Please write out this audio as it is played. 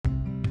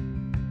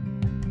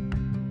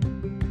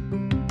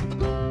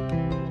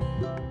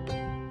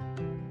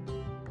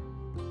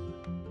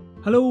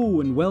Hello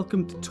and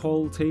welcome to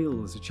Tall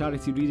Tales, a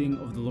charity reading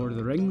of The Lord of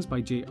the Rings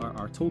by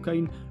J.R.R.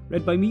 Tolkien,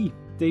 read by me,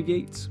 Dave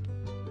Yates.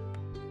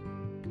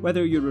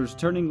 Whether you're a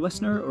returning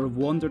listener or have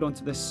wandered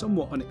onto this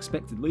somewhat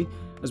unexpectedly,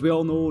 as we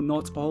all know,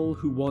 not all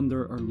who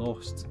wander are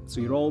lost,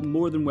 so you're all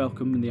more than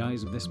welcome in the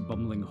eyes of this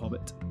bumbling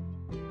hobbit.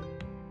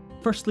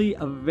 Firstly,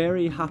 a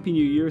very happy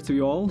new year to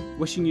you all,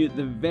 wishing you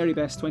the very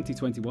best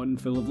 2021,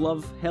 full of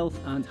love, health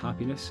and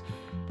happiness.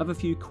 I have a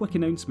few quick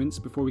announcements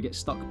before we get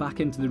stuck back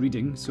into the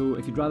reading, so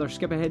if you'd rather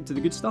skip ahead to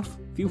the good stuff,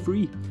 feel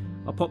free.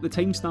 I'll pop the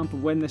timestamp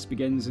of when this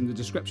begins in the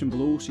description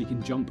below so you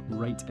can jump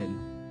right in.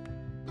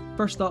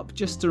 First up,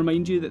 just to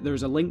remind you that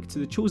there's a link to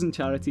the chosen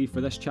charity for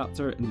this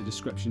chapter in the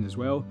description as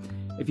well.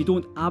 If you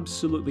don't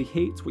absolutely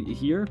hate what you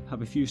hear,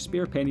 have a few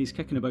spare pennies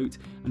kicking about,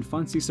 and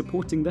fancy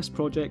supporting this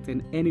project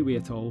in any way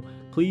at all,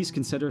 please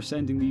consider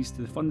sending these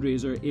to the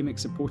fundraiser aiming at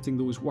supporting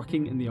those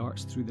working in the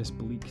arts through this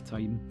bleak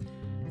time.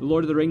 The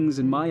Lord of the Rings,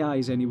 in my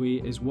eyes anyway,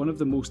 is one of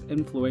the most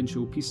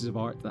influential pieces of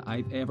art that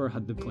I've ever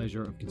had the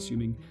pleasure of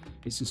consuming.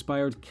 It's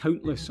inspired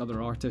countless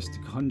other artists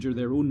to conjure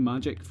their own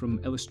magic from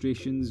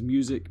illustrations,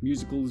 music,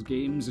 musicals,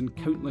 games, and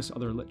countless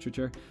other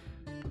literature.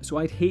 So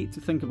I'd hate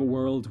to think of a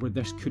world where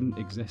this couldn't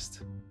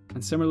exist.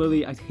 And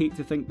similarly, I'd hate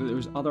to think that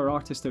there's other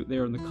artists out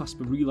there on the cusp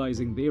of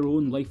realising their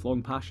own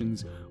lifelong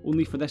passions,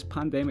 only for this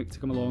pandemic to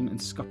come along and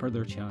scupper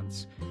their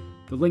chance.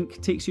 The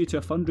link takes you to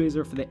a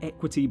fundraiser for the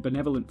Equity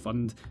Benevolent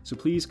Fund, so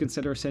please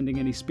consider sending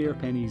any spare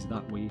pennies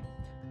that way.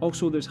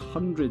 Also, there's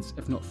hundreds,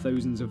 if not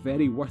thousands, of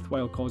very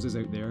worthwhile causes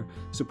out there,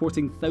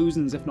 supporting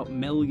thousands, if not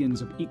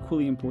millions, of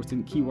equally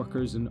important key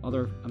workers and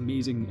other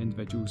amazing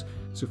individuals,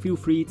 so feel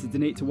free to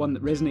donate to one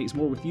that resonates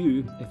more with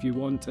you if you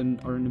want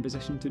and are in a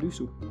position to do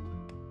so.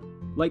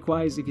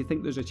 Likewise, if you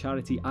think there's a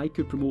charity I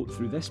could promote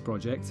through this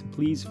project,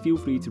 please feel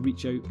free to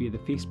reach out via the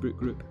Facebook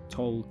group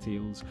Tall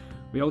Tales.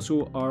 We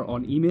also are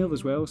on email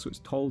as well, so it's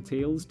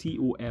talltales,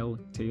 T-O-L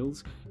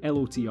Tales,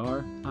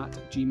 L-O-T-R,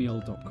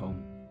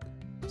 @gmail.com.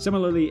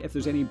 Similarly, if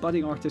there's any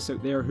budding artists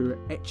out there who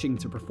are itching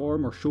to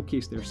perform or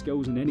showcase their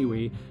skills in any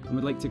way and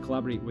would like to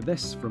collaborate with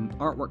this, from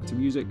artwork to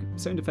music,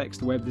 sound effects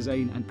to web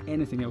design and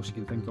anything else you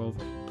can think of,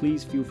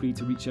 please feel free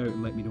to reach out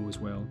and let me know as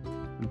well.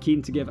 I'm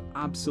keen to give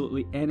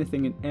absolutely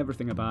anything and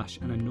everything a bash,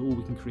 and I know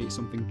we can create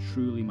something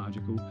truly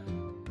magical.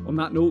 On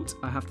that note,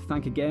 I have to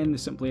thank again the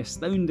simply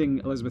astounding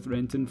Elizabeth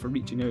Renton for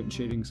reaching out and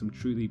sharing some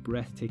truly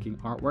breathtaking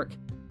artwork.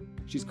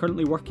 She's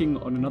currently working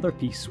on another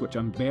piece which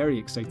I'm very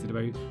excited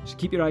about, so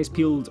keep your eyes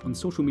peeled on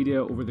social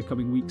media over the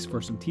coming weeks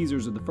for some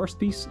teasers of the first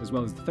piece as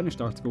well as the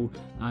finished article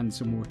and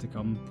some more to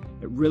come.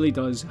 It really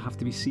does have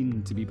to be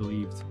seen to be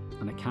believed,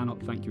 and I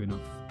cannot thank you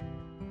enough.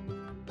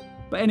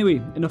 But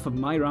anyway, enough of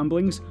my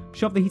ramblings.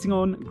 Shove the heating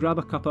on, grab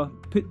a cuppa,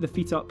 put the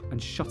feet up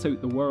and shut out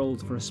the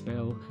world for a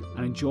spell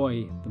and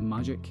enjoy the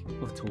magic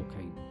of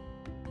Tolkien.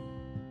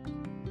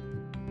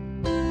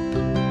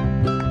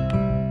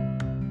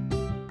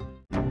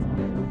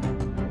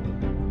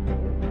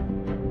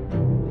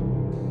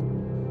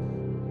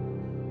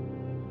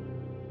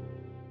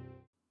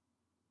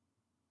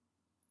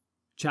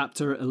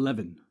 Chapter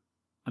 11.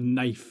 A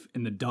Knife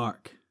in the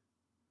Dark.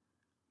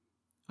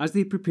 As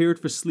they prepared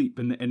for sleep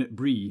in the inn at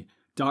Bree,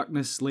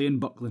 darkness lay in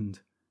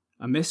Buckland.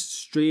 A mist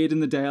strayed in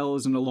the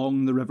dells and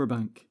along the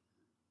riverbank.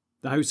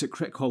 The house at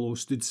Crickhollow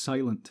stood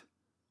silent.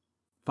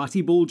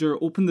 Fatty Bolger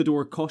opened the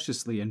door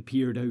cautiously and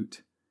peered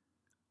out.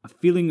 A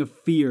feeling of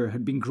fear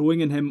had been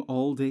growing in him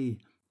all day,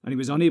 and he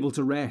was unable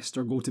to rest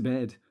or go to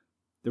bed.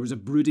 There was a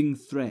brooding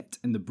threat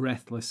in the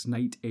breathless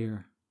night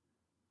air.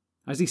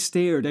 As he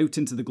stared out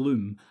into the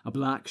gloom, a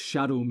black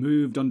shadow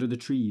moved under the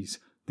trees.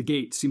 The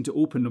gate seemed to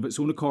open of its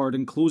own accord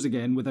and close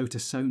again without a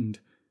sound.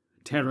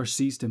 Terror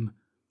seized him.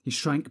 He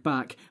shrank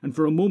back, and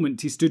for a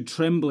moment he stood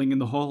trembling in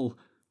the hall.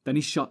 Then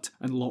he shut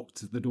and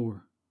locked the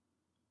door.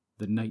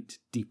 The night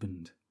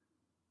deepened.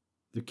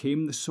 There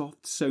came the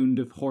soft sound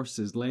of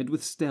horses led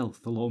with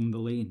stealth along the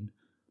lane.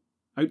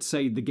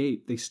 Outside the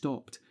gate they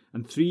stopped,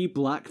 and 3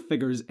 black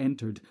figures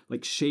entered,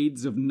 like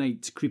shades of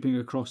night creeping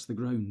across the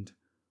ground.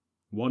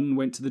 One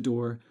went to the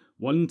door,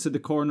 one to the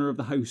corner of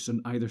the house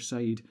on either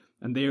side,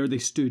 and there they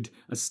stood,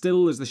 as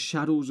still as the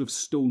shadows of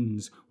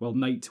stones, while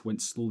night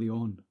went slowly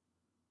on.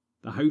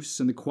 The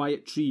house and the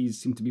quiet trees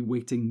seemed to be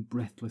waiting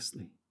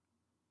breathlessly.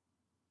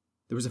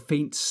 There was a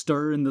faint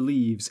stir in the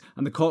leaves,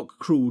 and the cock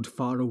crowed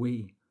far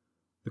away.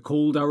 The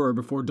cold hour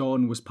before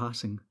dawn was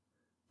passing.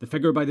 The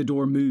figure by the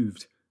door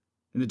moved.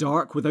 In the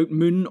dark, without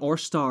moon or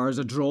stars,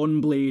 a drawn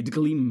blade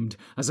gleamed,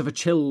 as if a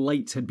chill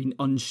light had been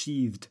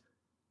unsheathed.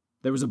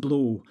 There was a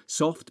blow,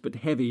 soft but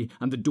heavy,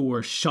 and the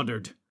door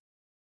shuddered.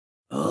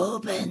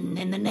 "Open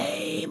in the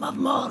name of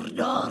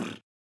Mordor,"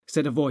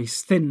 said a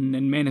voice, thin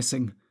and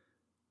menacing.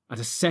 At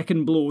a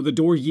second blow, the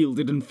door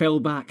yielded and fell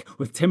back,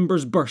 with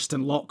timbers burst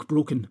and lock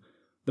broken.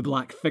 The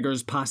black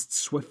figures passed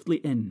swiftly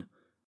in.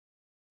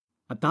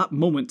 At that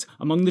moment,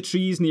 among the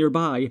trees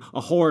nearby, a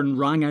horn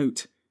rang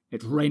out.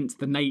 It rent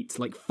the night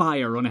like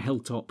fire on a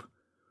hilltop.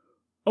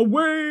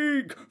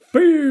 "Awake!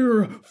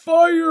 Fear!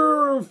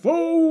 Fire!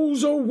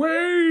 Foes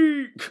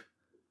awake!"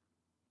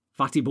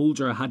 Fatty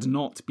Bolger had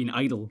not been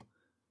idle.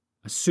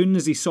 As soon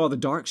as he saw the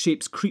dark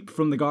shapes creep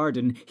from the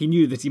garden, he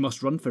knew that he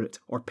must run for it,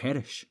 or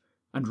perish.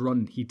 And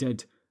run he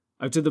did,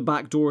 out of the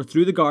back door,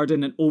 through the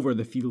garden and over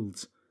the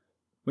fields.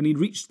 When he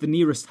reached the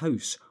nearest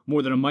house,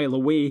 more than a mile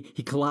away,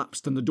 he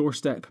collapsed on the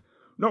doorstep.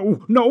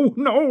 "No, no,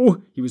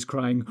 no," he was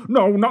crying.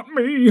 "No, not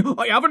me!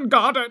 I haven't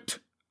got it!"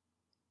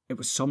 It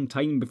was some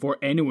time before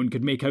anyone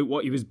could make out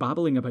what he was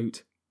babbling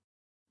about.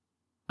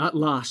 At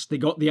last they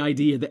got the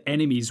idea that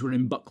enemies were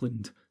in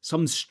Buckland,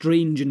 some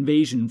strange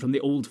invasion from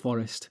the Old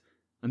Forest,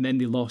 and then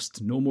they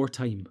lost no more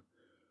time.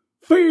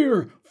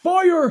 "Fear!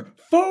 Fire!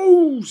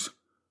 Foes!"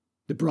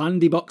 The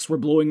brandy-bucks were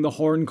blowing the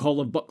horn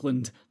call of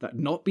Buckland that had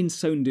not been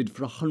sounded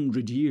for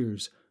 100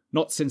 years,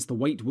 not since the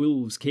white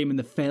wolves came in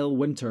the fell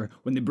winter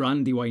when the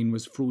Brandywine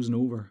was frozen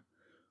over.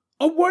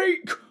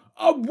 "Awake!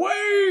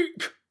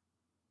 Awake!"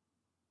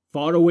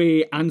 Far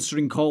away,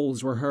 answering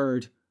calls were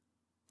heard.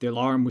 The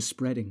alarm was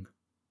spreading.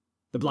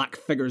 The black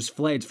figures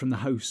fled from the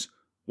house.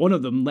 One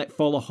of them let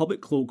fall a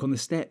hobbit cloak on the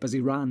step as he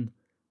ran.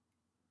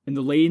 In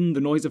the lane,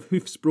 the noise of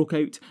hoofs broke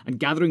out, and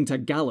gathering to a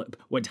gallop,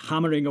 went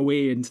hammering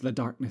away into the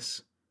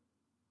darkness.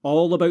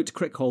 All about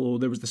Crickhollow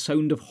there was the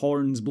sound of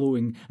horns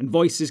blowing, and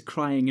voices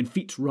crying, and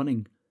feet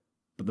running.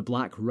 But the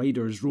black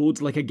riders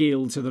rode like a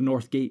gale to the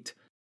north gate.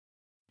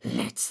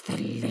 "Let the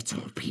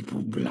little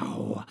people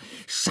blow.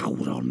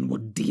 Sauron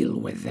would deal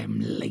with them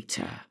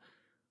later."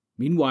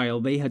 Meanwhile,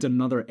 they had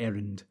another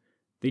errand.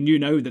 They knew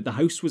now that the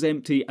house was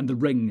empty and the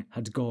ring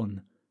had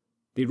gone.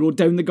 They rode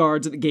down the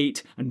guards at the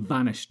gate and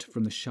vanished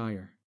from the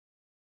Shire.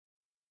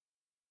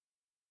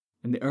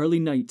 In the early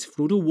night,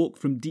 Frodo woke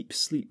from deep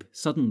sleep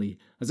suddenly,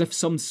 as if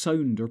some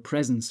sound or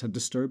presence had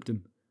disturbed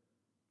him.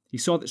 He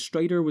saw that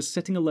Strider was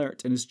sitting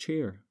alert in his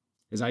chair.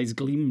 His eyes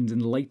gleamed in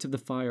the light of the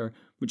fire,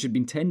 which had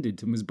been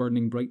tended and was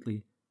burning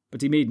brightly,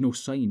 but he made no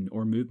sign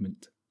or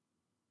movement.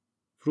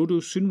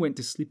 Frodo soon went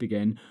to sleep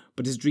again,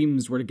 but his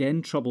dreams were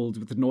again troubled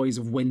with the noise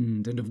of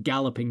wind and of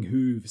galloping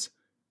hooves.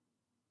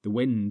 The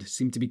wind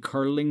seemed to be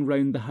curling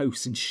round the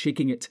house and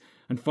shaking it,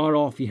 and far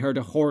off he heard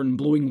a horn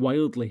blowing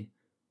wildly.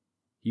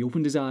 He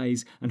opened his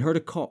eyes and heard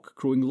a cock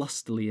crowing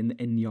lustily in the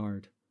inn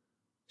yard.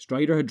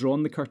 Strider had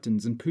drawn the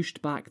curtains and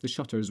pushed back the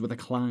shutters with a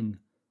clang.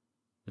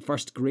 The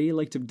first grey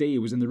light of day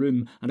was in the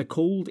room, and a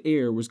cold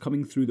air was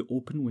coming through the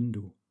open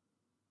window.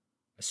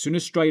 As soon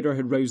as Strider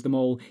had roused them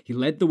all, he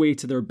led the way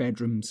to their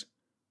bedrooms.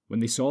 When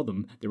they saw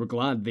them, they were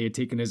glad they had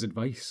taken his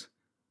advice.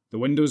 The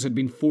windows had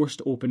been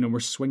forced open and were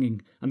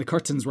swinging, and the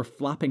curtains were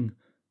flapping.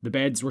 The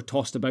beds were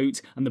tossed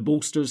about, and the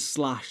bolsters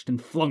slashed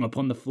and flung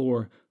upon the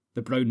floor.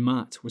 The brown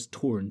mat was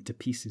torn to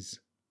pieces.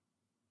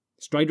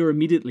 Strider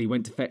immediately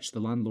went to fetch the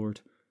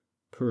landlord.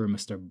 Poor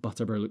Mr.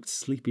 Butterbur looked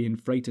sleepy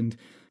and frightened.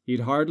 He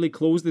had hardly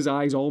closed his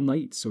eyes all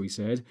night, so he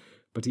said,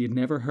 but he had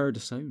never heard a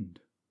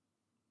sound.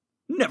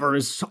 "Never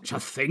has such a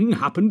thing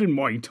happened in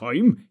my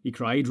time," he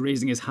cried,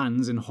 raising his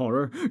hands in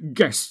horror.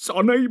 "Guests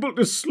unable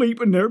to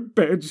sleep in their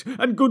beds,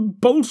 and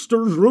good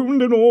bolsters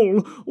ruined and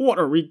all. What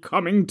are we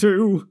coming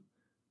to?"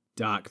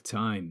 "Dark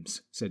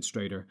times," said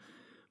Strider.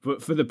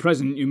 "But for the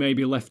present you may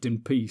be left in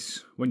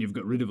peace, when you've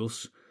got rid of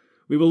us.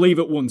 We will leave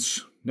at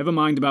once. Never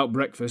mind about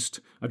breakfast.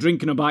 A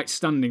drink and a bite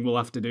standing will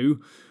have to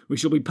do. We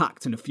shall be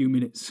packed in a few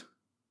minutes."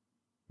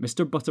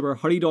 Mr. Butterbur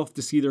hurried off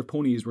to see their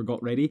ponies were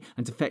got ready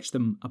and to fetch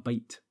them a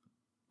bite.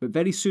 But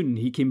very soon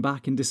he came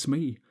back in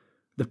dismay.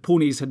 The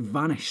ponies had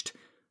vanished.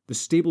 The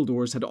stable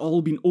doors had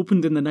all been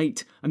opened in the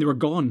night, and they were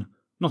gone.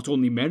 Not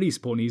only Merry's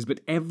ponies,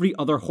 but every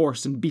other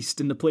horse and beast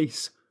in the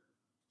place.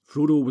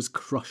 Frodo was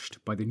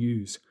crushed by the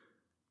news.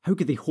 How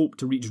could they hope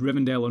to reach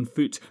Rivendell on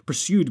foot,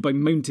 pursued by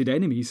mounted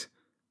enemies?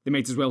 They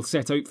might as well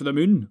set out for the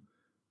moon.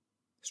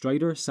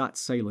 Strider sat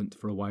silent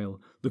for a while,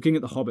 looking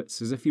at the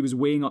hobbits as if he was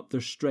weighing up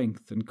their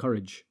strength and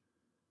courage.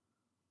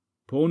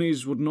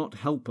 "Ponies would not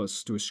help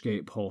us to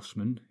escape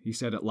horsemen," he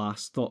said at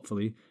last,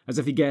 thoughtfully, as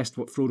if he guessed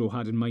what Frodo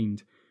had in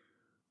mind.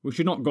 "We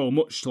should not go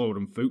much slower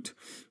on foot,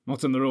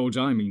 not on the roads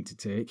I mean to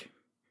take.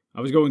 I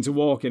was going to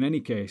walk in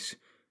any case.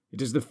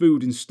 It is the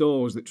food in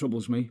stores that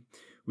troubles me.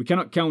 We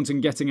cannot count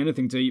on getting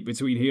anything to eat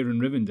between here and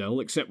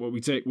Rivendell, except what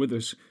we take with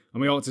us,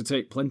 and we ought to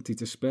take plenty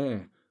to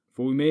spare,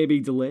 for we may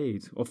be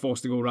delayed, or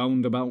forced to go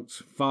round about,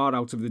 far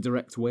out of the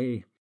direct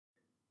way.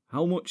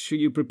 How much are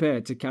you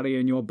prepared to carry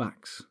in your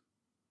backs?"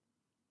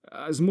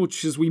 "As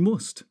much as we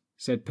must,"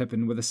 said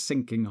Pippin with a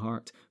sinking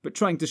heart, but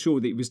trying to show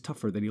that he was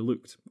tougher than he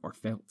looked, or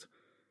felt.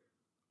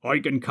 "I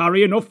can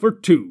carry enough for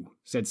 2,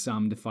 said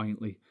Sam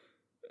defiantly.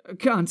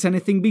 "Can't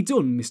anything be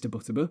done, Mr.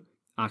 Butterbur?"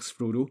 asked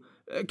Frodo.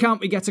 "Can't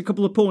we get a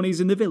couple of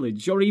ponies in the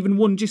village, or even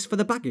one just for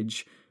the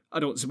baggage? I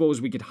don't suppose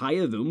we could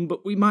hire them,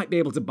 but we might be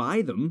able to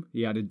buy them,"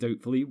 he added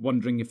doubtfully,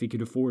 wondering if he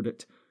could afford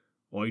it.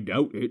 "I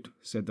doubt it,"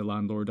 said the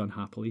landlord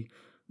unhappily.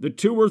 "The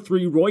 2 or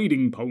 3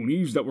 riding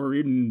ponies that were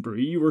in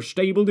Bree were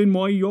stabled in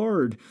my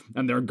yard,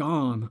 and they're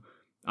gone.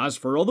 As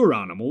for other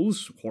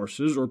animals,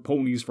 horses or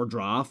ponies for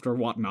draft or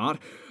what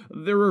not,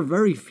 there are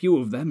very few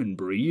of them in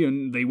Bree,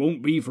 and they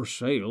won't be for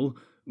sale.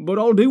 But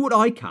I'll do what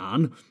I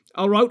can.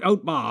 I'll rout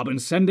out Bob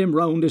and send him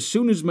round as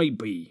soon as may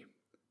be."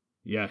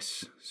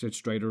 "Yes," said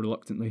Strider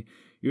reluctantly.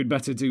 "You'd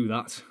better do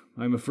that.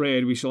 I'm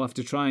afraid we shall have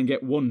to try and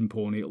get one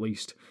pony at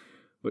least.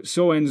 But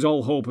so ends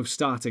all hope of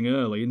starting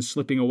early and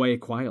slipping away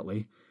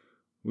quietly.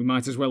 We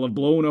might as well have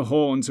blown a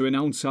horn to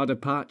announce our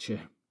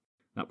departure.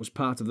 That was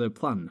part of their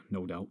plan,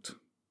 no doubt.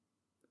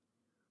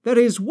 There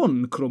is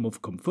one crumb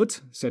of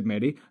comfort, said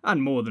Mary,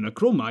 and more than a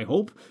crumb, I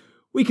hope.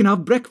 We can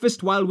have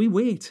breakfast while we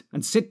wait,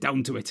 and sit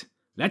down to it.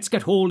 Let's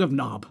get hold of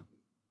Nob.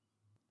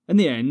 In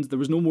the end, there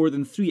was no more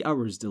than 3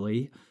 hours'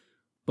 delay.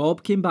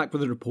 Bob came back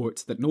with a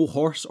report that no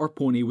horse or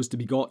pony was to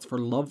be got for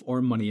love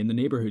or money in the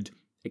neighbourhood,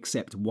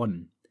 except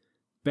one.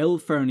 Bill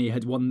Fernie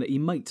had one that he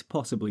might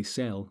possibly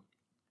sell.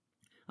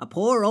 A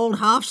poor old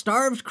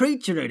half-starved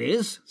creature it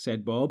is,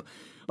 said Bob,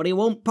 but he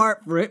won't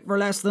part for it for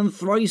less than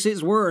thrice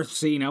its worth,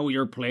 seeing how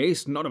you're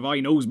placed, not if I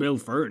knows Bill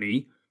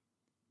Fernie.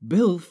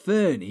 Bill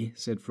Fernie,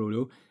 said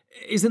Frodo,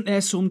 isn't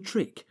there some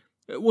trick?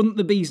 Wouldn't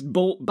the beast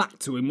bolt back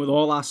to him with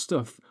all our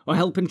stuff, or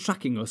help in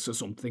tracking us or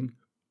something?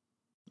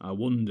 I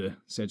wonder,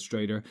 said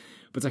Strider,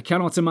 but I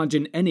cannot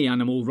imagine any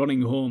animal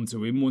running home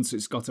to him once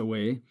it's got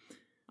away.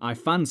 I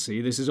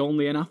fancy this is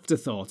only an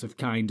afterthought of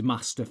kind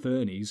Master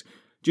Fernie's,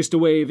 just a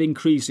way of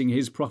increasing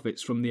his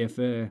profits from the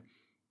affair.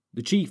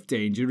 The chief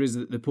danger is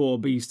that the poor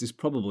beast is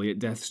probably at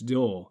death's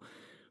door,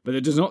 but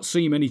there does not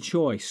seem any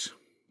choice.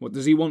 What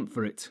does he want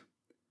for it?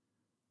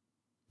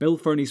 Bill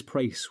Fernie's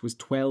price was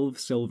 12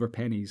 silver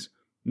pennies,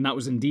 and that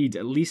was indeed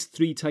at least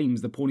 3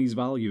 times the pony's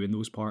value in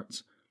those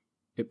parts.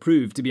 It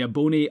proved to be a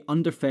bony,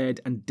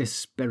 underfed and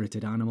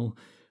dispirited animal,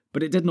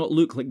 but it did not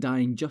look like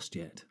dying just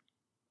yet.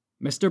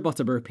 Mr.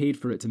 Butterbur paid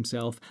for it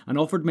himself and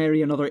offered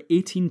Mary another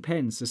 18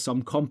 pence as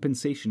some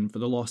compensation for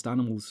the lost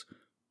animals.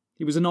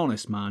 He was an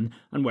honest man,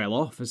 and well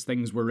off as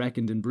things were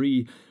reckoned in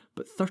Bree,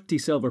 but 30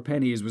 silver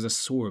pennies was a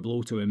sore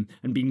blow to him,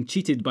 and being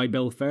cheated by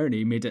Bill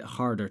Fernie made it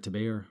harder to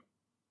bear.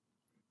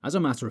 As a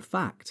matter of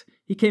fact,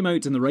 he came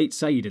out on the right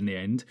side in the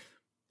end.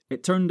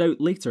 It turned out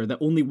later that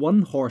only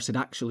one horse had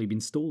actually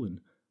been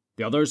stolen.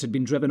 The others had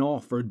been driven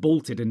off or had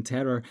bolted in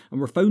terror,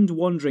 and were found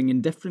wandering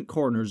in different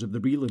corners of the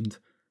Breeland.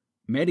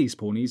 Mary's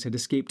ponies had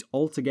escaped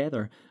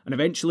altogether, and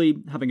eventually,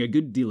 having a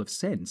good deal of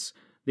sense,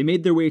 they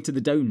made their way to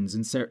the Downs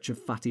in search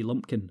of Fatty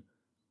Lumpkin.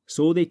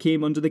 So they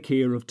came under the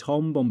care of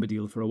Tom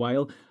Bombadil for a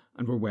while,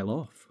 and were well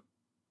off.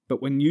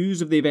 But when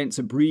news of the events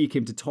at Bree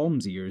came to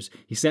Tom's ears,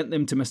 he sent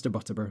them to Mr.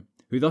 Butterbur,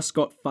 who thus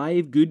got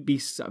 5 good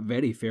beasts at a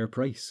very fair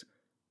price.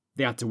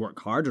 They had to work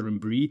harder in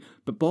Bree,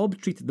 but Bob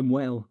treated them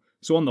well,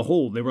 so on the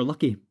whole they were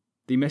lucky.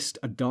 They missed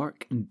a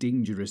dark and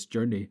dangerous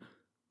journey,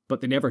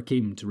 but they never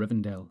came to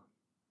Rivendell.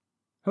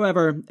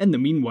 However, in the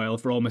meanwhile,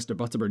 for all Mr.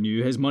 Butterbur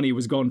knew, his money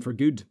was gone for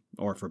good,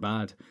 or for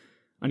bad,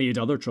 and he had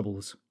other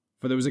troubles,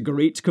 for there was a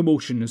great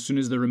commotion as soon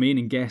as the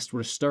remaining guests were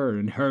astir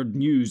and heard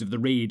news of the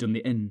raid on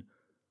the inn.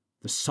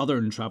 The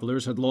southern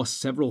travellers had lost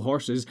several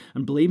horses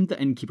and blamed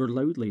the innkeeper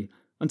loudly,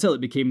 until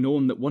it became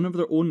known that one of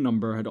their own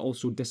number had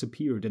also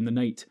disappeared in the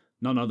night,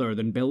 none other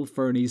than Bill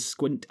Fernie's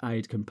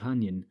squint-eyed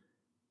companion.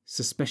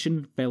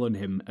 Suspicion fell on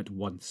him at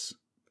once.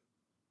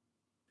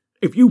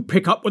 "If you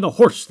pick up with a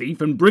horse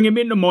thief and bring him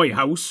into my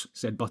house,"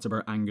 said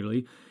Butterbur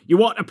angrily,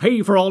 "you ought to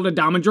pay for all the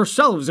damage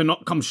yourselves and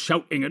not come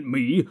shouting at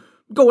me.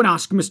 Go and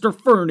ask Mr.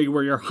 Fernie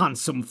where your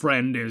handsome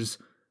friend is."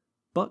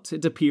 But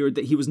it appeared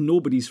that he was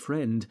nobody's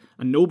friend,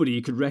 and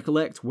nobody could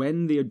recollect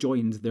when they had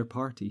joined their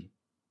party.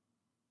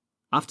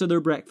 After their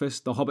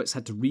breakfast, the hobbits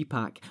had to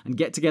repack and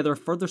get together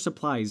further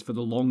supplies for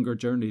the longer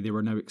journey they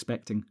were now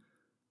expecting.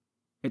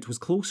 It was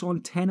close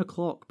on 10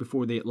 o'clock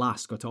before they at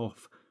last got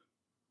off.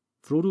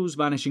 Frodo's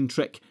vanishing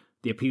trick,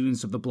 the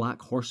appearance of the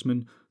Black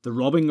Horseman, the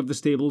robbing of the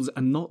stables,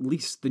 and not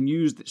least the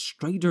news that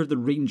Strider the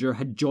Ranger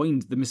had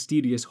joined the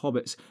mysterious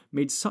hobbits,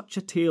 made such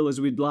a tale as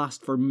would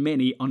last for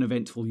many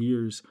uneventful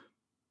years.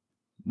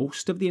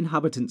 Most of the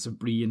inhabitants of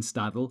Bree and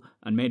Staddle,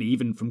 and many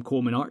even from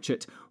Combe and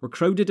Archet, were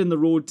crowded in the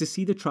road to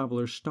see the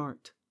travellers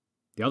start.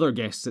 The other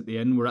guests at the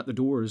inn were at the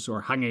doors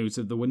or hung out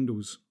of the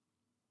windows.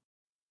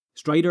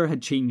 Strider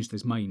had changed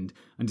his mind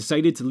and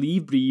decided to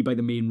leave Bree by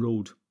the main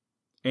road.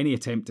 Any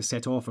attempt to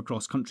set off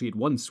across country at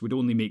once would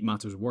only make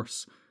matters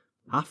worse.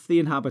 Half the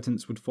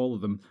inhabitants would follow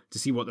them to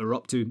see what they were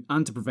up to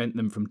and to prevent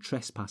them from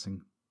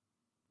trespassing.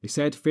 They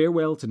said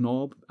farewell to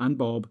Nob and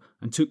Bob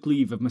and took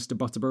leave of Mr.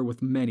 Butterbur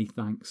with many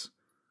thanks.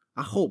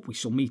 "I hope we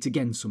shall meet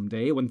again some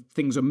day when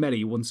things are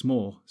merry once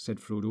more," said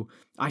Frodo.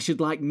 "I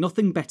should like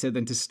nothing better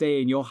than to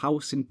stay in your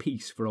house in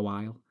peace for a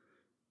while."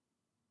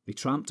 They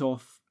tramped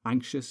off,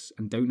 anxious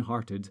and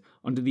downhearted,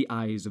 under the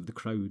eyes of the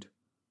crowd.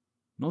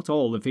 Not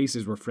all the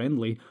faces were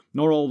friendly,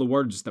 nor all the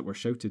words that were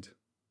shouted.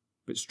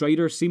 But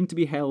Strider seemed to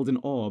be held in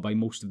awe by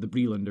most of the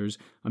Breelanders,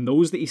 and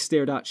those that he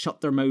stared at shut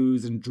their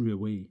mouths and drew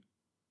away.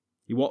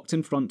 He walked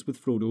in front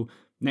with Frodo,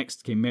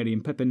 next came Merry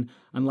and Pippin,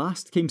 and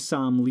last came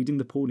Sam leading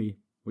the pony,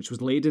 which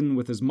was laden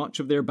with as much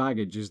of their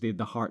baggage as they had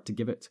the heart to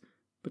give it,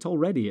 but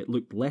already it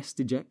looked less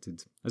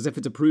dejected, as if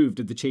it approved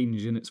of the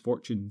change in its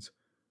fortunes.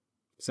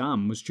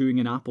 Sam was chewing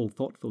an apple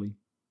thoughtfully.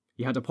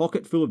 He had a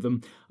pocket full of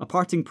them, a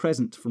parting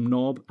present from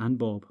Nob and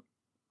Bob.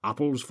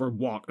 "Apples for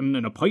walking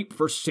and a pipe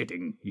for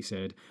sitting," he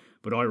said,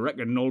 "but I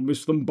reckon I'll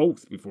miss them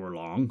both before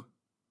long."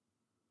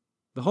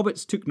 The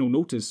hobbits took no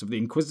notice of the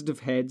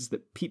inquisitive heads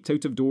that peeped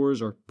out of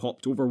doors or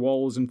popped over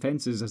walls and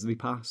fences as they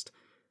passed.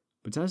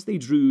 But as they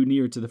drew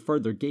near to the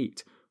further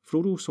gate,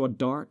 Frodo saw a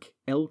dark,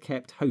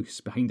 ill-kept house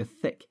behind a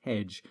thick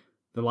hedge,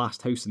 the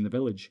last house in the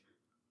village.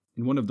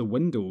 In one of the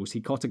windows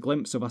he caught a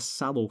glimpse of a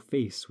sallow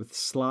face with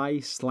sly,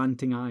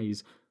 slanting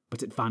eyes,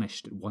 but it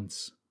vanished at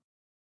once.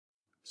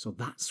 So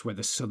that's where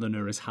the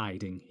Southerner is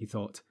hiding, he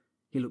thought.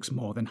 He looks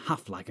more than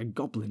half like a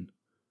goblin.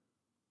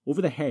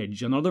 Over the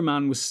hedge another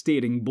man was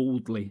staring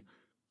boldly.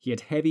 He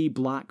had heavy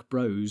black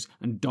brows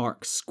and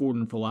dark,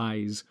 scornful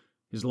eyes.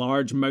 His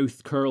large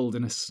mouth curled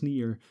in a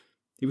sneer.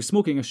 He was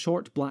smoking a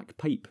short black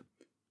pipe.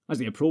 As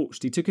he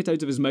approached, he took it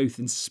out of his mouth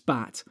and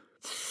spat.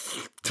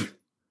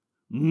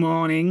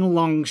 "Morning,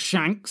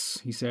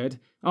 Longshanks," he said.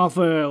 "Off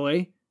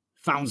early.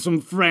 Found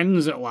some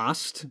friends at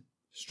last."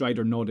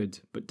 Strider nodded,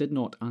 but did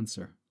not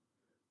answer.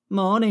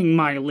 "Morning,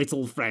 my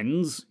little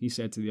friends," he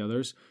said to the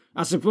others.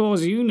 "I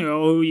suppose you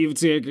know who you've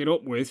taken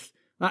up with.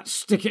 That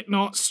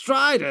Stick-it-not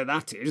Strider,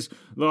 that is,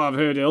 though I've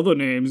heard other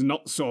names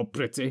not so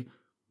pretty.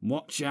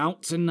 Watch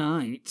out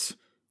tonight.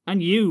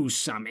 And you,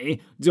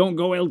 Sammy, don't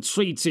go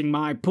ill-treating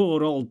my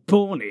poor old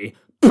pony.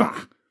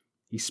 Bah!"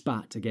 He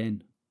spat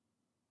again.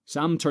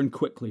 Sam turned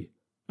quickly.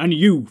 "And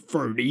you,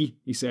 Ferdy,"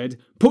 he said,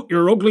 "put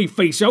your ugly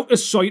face out of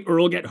sight or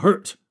I'll get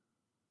hurt."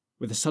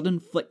 With a sudden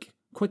flick,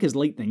 quick as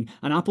lightning,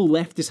 an apple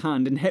left his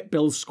hand and hit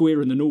Bill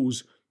square in the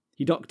nose.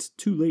 He ducked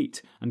too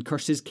late, and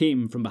curses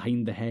came from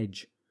behind the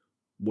hedge.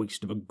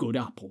 "Waste of a good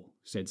apple,"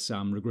 said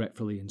Sam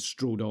regretfully, and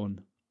strode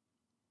on.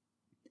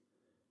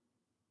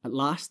 At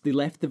last they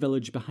left the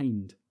village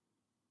behind.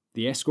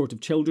 The escort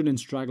of children and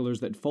stragglers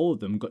that followed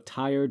them got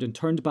tired and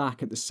turned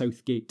back at the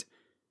south gate.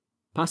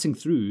 Passing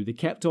through, they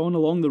kept on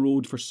along the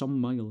road for some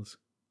miles.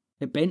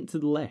 It bent to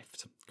the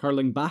left,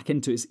 curling back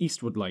into its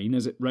eastward line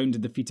as it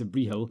rounded the feet of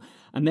Bree-Hill,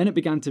 and then it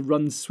began to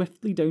run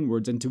swiftly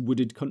downwards into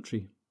wooded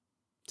country.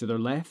 To their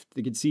left,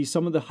 they could see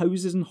some of the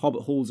houses and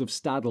hobbit holes of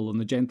Staddle on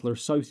the gentler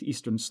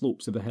south-eastern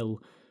slopes of the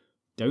hill.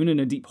 Down in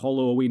a deep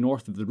hollow away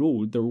north of the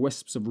road, there were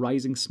wisps of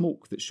rising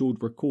smoke that showed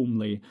where Combe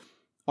lay.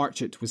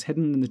 Archet was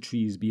hidden in the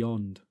trees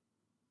beyond.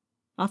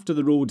 After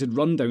the road had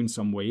run down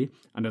some way,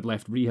 and had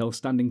left Bree-Hill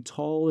standing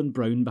tall and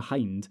brown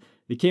behind,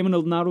 they came on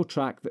a narrow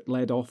track that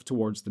led off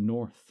towards the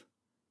north.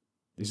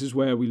 "This is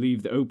where we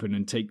leave the open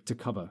and take to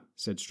cover,"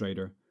 said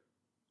Strider.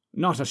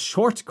 "Not a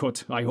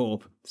shortcut, I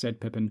hope,"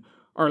 said Pippin.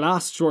 "Our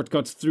last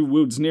shortcut through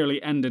woods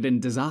nearly ended in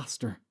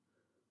disaster."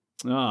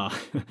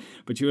 "Ah,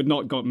 but you had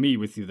not got me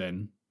with you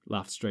then,"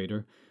 laughed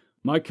Strider.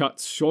 "My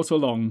cuts, short or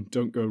long,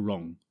 don't go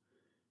wrong."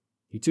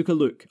 He took a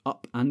look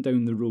up and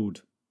down the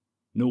road.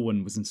 No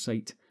one was in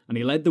sight, and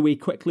he led the way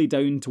quickly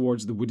down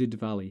towards the wooded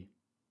valley.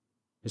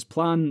 His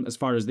plan, as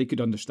far as they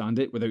could understand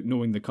it without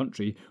knowing the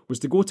country, was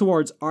to go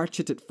towards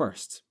Archet at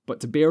first, but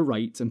to bear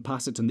right and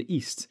pass it on the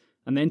east,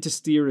 and then to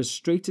steer as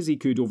straight as he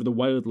could over the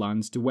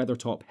wildlands to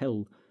Weathertop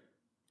Hill.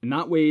 In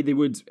that way they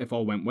would, if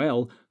all went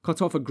well,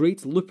 cut off a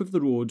great loop of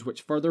the road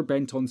which further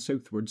bent on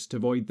southwards to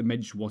avoid the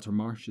Midgewater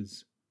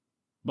marshes.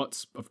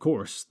 But, of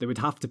course, they would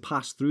have to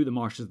pass through the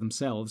marshes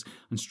themselves,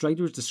 and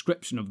Strider's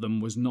description of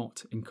them was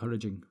not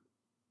encouraging.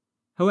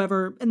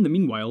 However, in the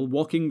meanwhile,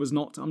 walking was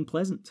not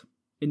unpleasant.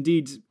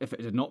 Indeed, if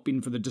it had not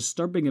been for the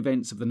disturbing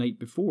events of the night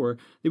before,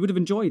 they would have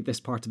enjoyed this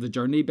part of the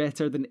journey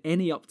better than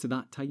any up to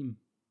that time.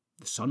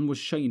 The sun was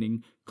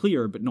shining,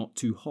 clear but not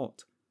too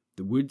hot.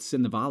 The woods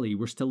in the valley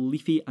were still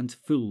leafy and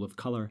full of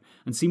colour,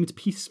 and seemed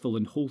peaceful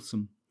and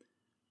wholesome.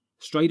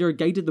 Strider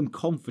guided them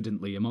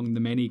confidently among the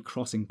many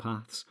crossing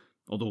paths,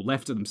 although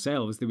left to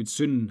themselves they would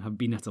soon have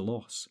been at a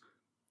loss.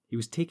 He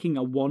was taking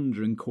a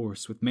wandering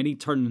course with many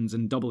turns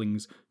and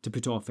doublings to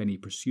put off any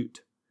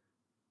pursuit.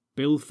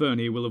 "Bill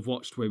Ferny will have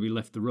watched where we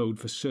left the road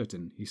for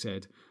certain," he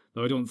said,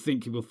 "though I don't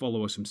think he will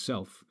follow us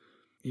himself.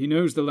 He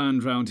knows the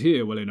land round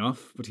here well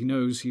enough, but he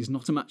knows he's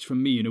not a match for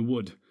me in a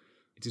wood.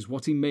 It is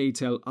what he may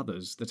tell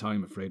others that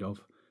I'm afraid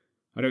of.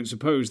 I don't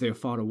suppose they are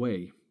far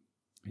away.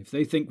 If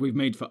they think we've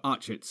made for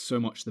Archet, so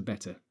much the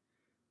better."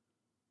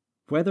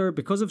 Whether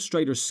because of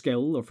Strider's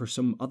skill or for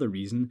some other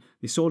reason,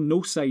 they saw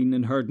no sign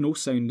and heard no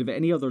sound of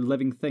any other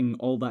living thing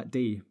all that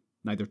day,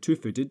 neither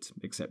two-footed,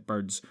 except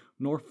birds,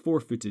 nor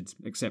four-footed,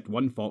 except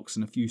one fox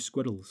and a few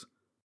squirrels.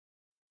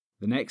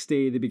 The next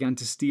day they began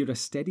to steer a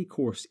steady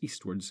course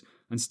eastwards,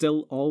 and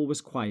still all was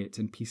quiet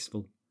and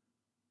peaceful.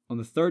 On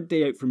the third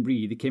day out from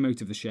Bree they came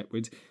out of the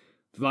Shepwood.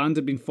 The land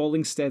had been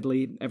falling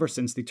steadily ever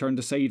since they turned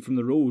aside from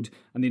the road,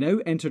 and they now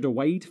entered a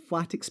wide,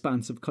 flat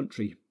expanse of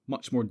country,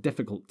 much more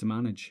difficult to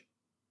manage.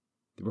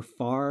 They were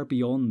far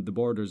beyond the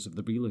borders of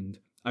the Bree-land,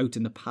 out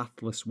in the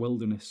pathless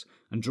wilderness,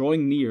 and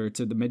drawing near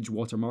to the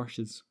Midgewater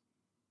marshes.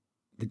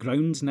 The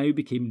ground now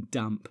became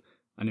damp,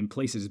 and in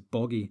places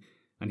boggy,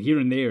 and here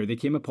and there they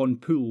came upon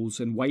pools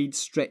and wide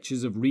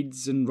stretches of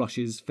reeds and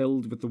rushes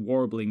filled with the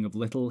warbling of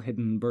little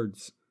hidden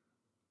birds.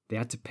 They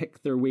had to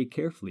pick their way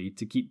carefully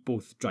to keep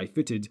both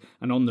dry-footed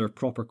and on their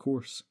proper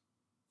course.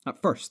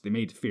 At first they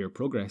made fair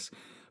progress,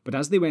 but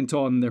as they went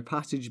on their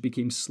passage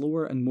became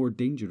slower and more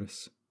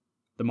dangerous.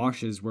 The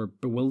marshes were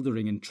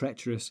bewildering and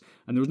treacherous,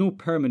 and there was no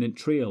permanent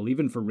trail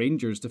even for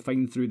rangers to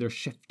find through their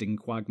shifting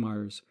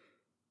quagmires.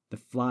 The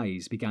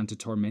flies began to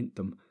torment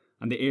them,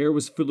 and the air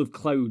was full of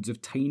clouds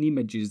of tiny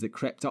midges that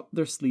crept up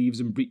their sleeves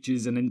and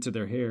breeches and into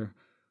their hair.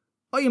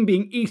 "I am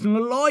being eaten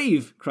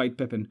alive!" cried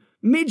Pippin.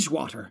 "Midge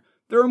water!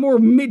 There are more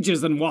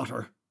midges than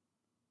water!"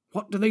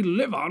 "What do they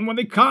live on when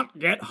they can't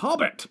get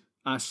hobbit?"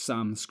 asked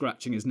Sam,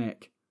 scratching his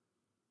neck.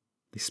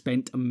 They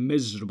spent a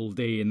miserable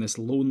day in this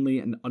lonely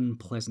and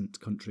unpleasant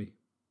country.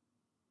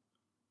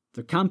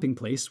 Their camping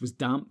place was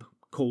damp,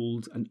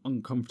 cold, and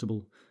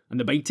uncomfortable, and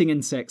the biting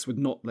insects would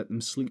not let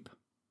them sleep.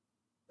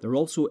 There were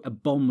also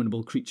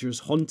abominable creatures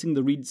haunting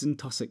the reeds and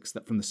tussocks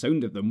that, from the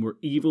sound of them, were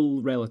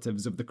evil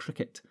relatives of the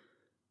cricket.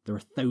 There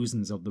were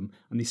thousands of them,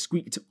 and they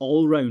squeaked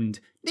all round,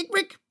 "Nick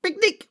Rick, Big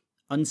Nick,"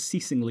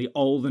 unceasingly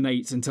all the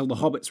night until the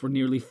hobbits were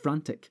nearly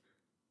frantic.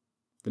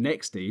 The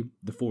next day,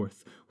 the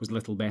 4th, was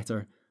little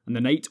better, and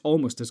the night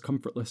almost as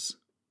comfortless.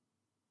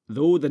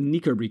 Though the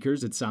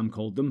Knickerbreakers, as Sam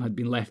called them, had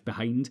been left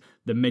behind,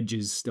 the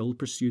midges still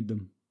pursued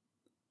them.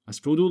 As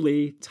Frodo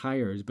lay,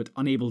 tired but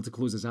unable to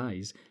close his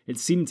eyes, it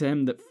seemed to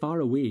him that far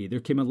away there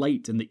came a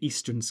light in the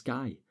eastern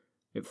sky.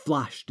 It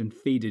flashed and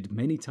faded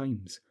many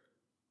times.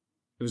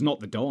 It was not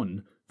the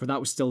dawn, for that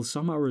was still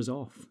some hours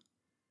off.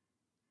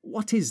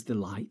 "What is the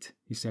light?"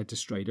 he said to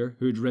Strider,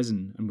 who had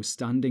risen and was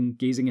standing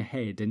gazing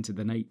ahead into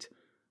the night.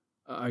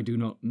 "I do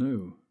not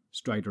know,"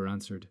 Strider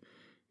answered.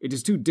 "It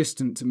is too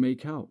distant to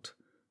make out.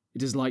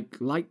 It is like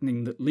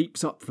lightning that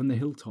leaps up from the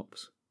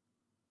hilltops."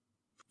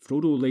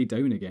 Frodo lay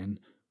down again,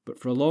 but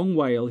for a long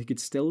while he could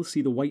still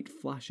see the white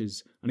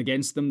flashes, and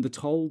against them the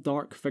tall,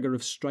 dark figure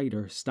of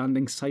Strider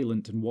standing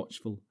silent and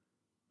watchful.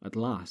 At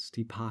last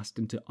he passed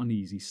into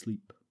uneasy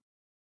sleep.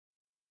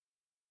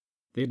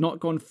 They had not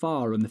gone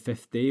far on the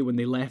 5th day when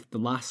they left the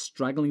last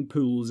straggling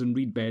pools and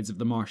reed beds of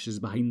the marshes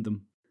behind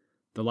them.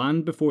 The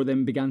land before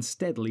them began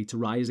steadily to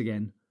rise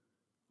again.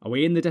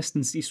 Away in the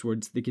distance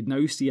eastwards they could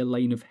now see a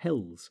line of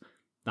hills.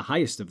 The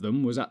highest of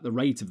them was at the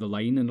right of the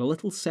line and a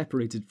little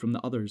separated from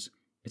the others.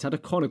 It had a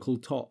conical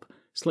top,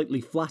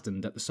 slightly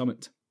flattened at the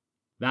summit.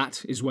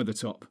 "That is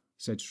Weathertop,"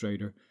 said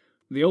Strider.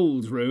 "The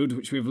old road,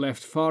 which we have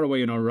left far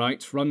away on our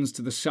right, runs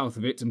to the south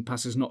of it and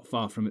passes not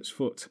far from its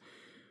foot.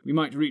 We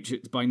might reach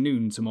it by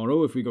noon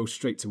tomorrow if we go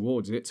straight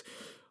towards it.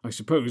 I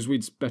suppose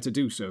we'd better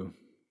do so."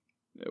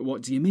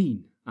 "What do you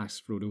mean?"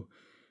 asked Frodo.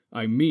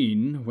 "I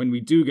mean, when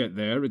we do get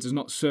there, it is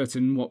not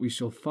certain what we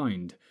shall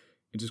find.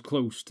 It is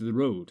close to the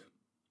road."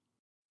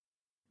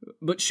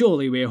 "But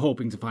surely we are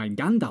hoping to find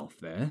Gandalf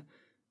there?"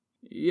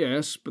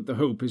 "Yes, but the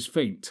hope is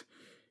faint.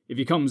 If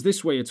he comes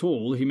this way at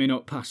all, he may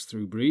not pass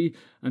through Bree,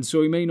 and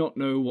so he may not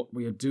know what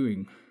we are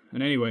doing.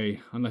 And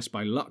anyway, unless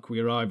by luck we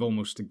arrive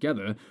almost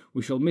together,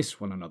 we shall miss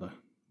one another.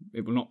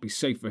 It will not be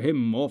safe for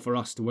him or for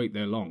us to wait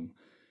there long.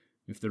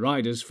 If the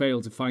riders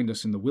fail to find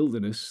us in the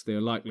wilderness, they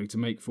are likely to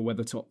make for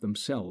Weathertop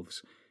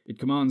themselves. It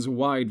commands a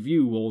wide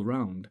view all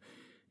round.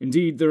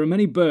 Indeed, there are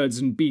many birds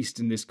and beasts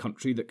in this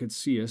country that could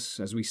see us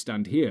as we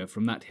stand here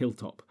from that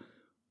hilltop.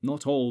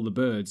 Not all the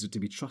birds are to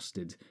be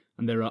trusted,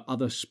 and there are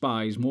other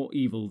spies more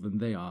evil than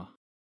they are."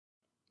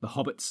 The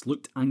hobbits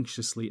looked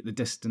anxiously at the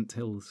distant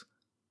hills.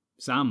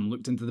 Sam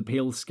looked into the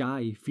pale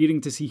sky,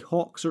 fearing to see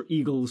hawks or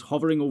eagles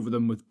hovering over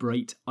them with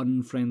bright,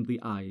 unfriendly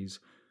eyes.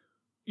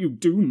 "You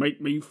do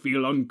make me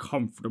feel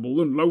uncomfortable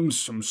and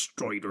lonesome,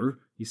 Strider,"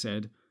 he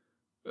said.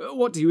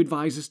 "What do you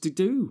advise us to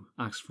do?"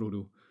 asked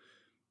Frodo.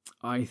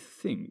 "I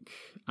think,"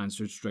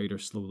 answered Strider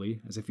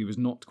slowly, as if he was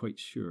not quite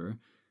sure,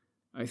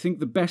 "I think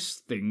the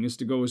best thing is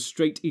to go as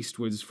straight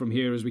eastwards from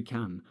here as we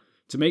can,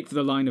 to make for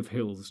the line of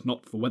hills,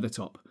 not for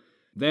Weathertop.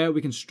 There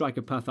we can strike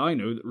a path I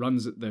know that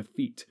runs at their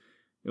feet.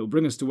 It will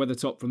bring us to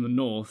Weathertop from the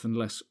north and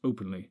less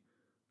openly.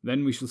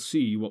 Then we shall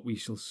see what we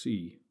shall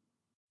see."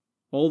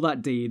 All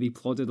that day they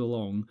plodded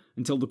along,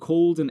 until the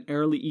cold and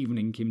early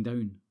evening came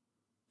down.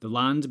 The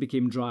land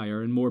became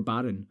drier and more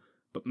barren,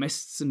 but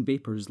mists and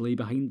vapours lay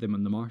behind them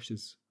on the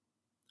marshes.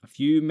 A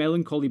few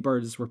melancholy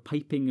birds were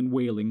piping and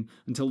wailing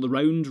until the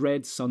round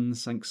red sun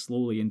sank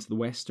slowly into the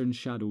western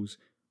shadows.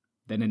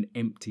 Then an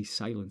empty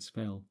silence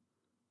fell.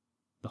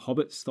 The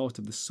hobbits thought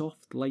of the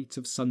soft light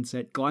of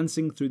sunset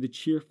glancing through the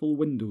cheerful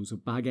windows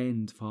of Bag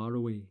End far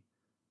away.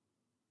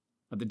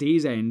 At the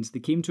day's end, they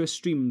came to a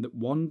stream that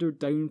wandered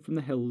down from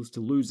the hills to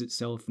lose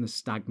itself in the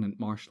stagnant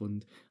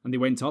marshland, and they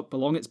went up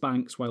along its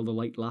banks while the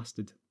light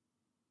lasted.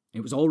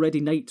 It was already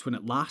night when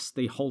at last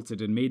they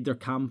halted and made their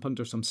camp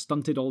under some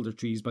stunted alder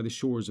trees by the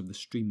shores of the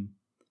stream.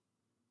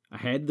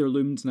 Ahead there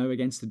loomed now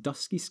against the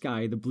dusky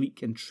sky the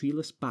bleak and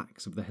treeless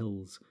backs of the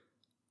hills.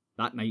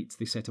 That night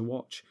they set a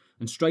watch,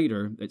 and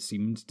Strider, it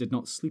seemed, did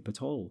not sleep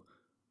at all.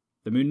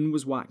 The moon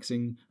was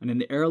waxing, and in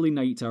the early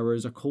night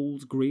hours a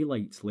cold grey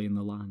light lay in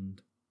the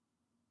land.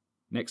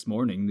 Next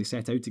morning they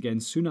set out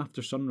again soon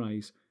after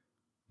sunrise.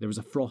 There was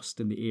a frost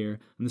in the air,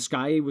 and the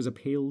sky was a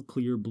pale,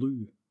 clear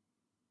blue.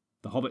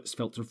 The hobbits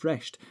felt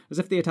refreshed, as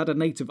if they had had a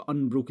night of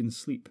unbroken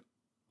sleep.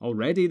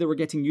 Already they were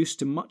getting used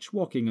to much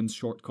walking on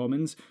short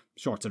commons,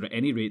 shorter at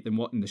any rate than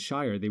what in the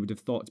Shire they would have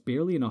thought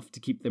barely enough to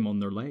keep them on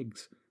their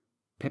legs.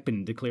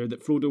 Pippin declared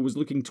that Frodo was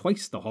looking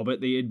twice the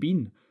hobbit they had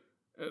been.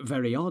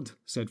 Very odd,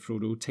 said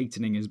Frodo,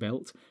 tightening his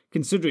belt,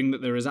 considering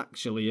that there is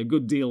actually a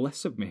good deal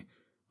less of me.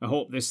 I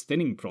hope this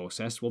thinning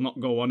process will not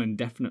go on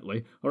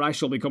indefinitely, or I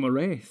shall become a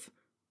wraith.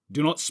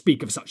 Do not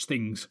speak of such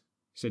things,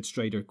 said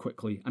Strider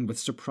quickly, and with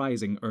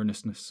surprising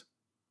earnestness.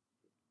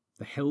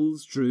 The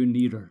hills drew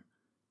nearer.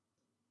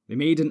 They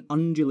made an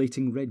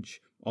undulating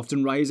ridge,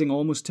 often rising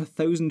almost to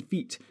 1,000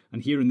 feet,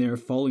 and here and there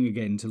falling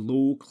again to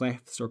low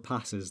clefts or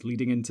passes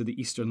leading into the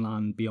eastern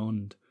land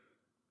beyond.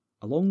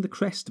 Along the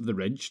crest of the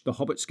ridge, the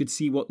hobbits could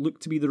see what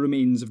looked to be the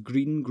remains of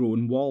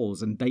green-grown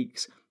walls and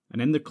dikes,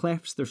 and in the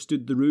clefts there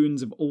stood the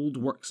ruins of old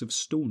works of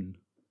stone.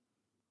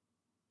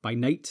 By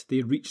night they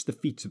had reached the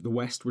feet of the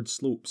westward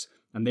slopes,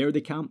 and there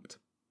they camped.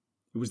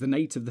 It was the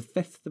night of the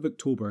 5th of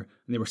October,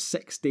 and they were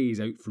 6 days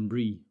out from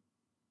Bree.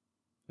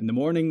 In the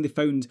morning they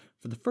found,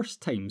 for the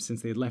first time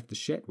since they had left the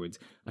Shetwood,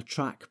 a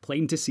track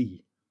plain to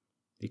see.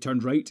 They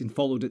turned right and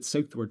followed it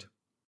southward.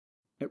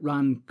 It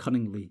ran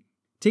cunningly,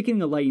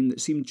 taking a line that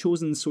seemed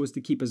chosen so as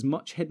to keep as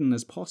much hidden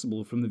as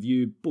possible from the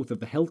view both of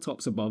the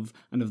hilltops above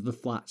and of the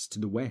flats to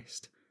the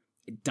west.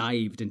 It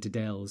dived into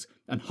dells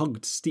and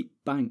hugged steep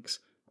banks,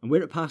 and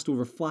where it passed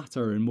over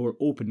flatter and more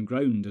open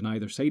ground on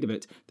either side of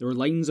it, there were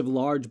lines of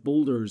large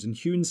boulders and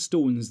hewn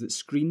stones that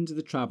screened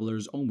the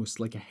travellers almost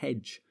like a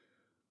hedge.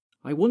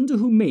 "I wonder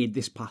who made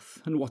this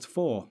path, and what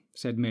for,"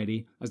 said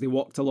Merry, as they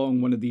walked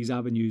along one of these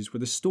avenues where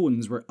the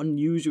stones were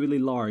unusually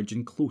large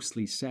and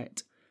closely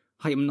set.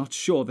 "I am not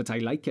sure that I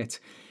like it.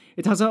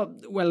 It has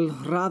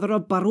rather a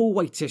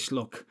barrow-whitish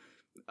look.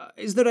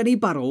 Is there any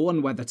barrow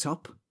on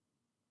Weathertop?"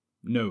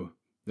 "No,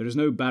 there is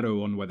no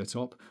barrow on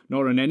Weathertop,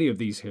 nor on any of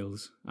these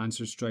hills,"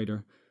 answered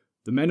Strider.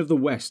 "The men of the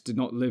West did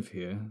not live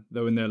here,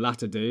 though in their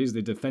latter days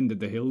they defended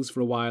the hills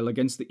for a while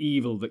against the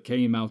evil that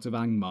came out of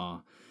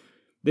Angmar.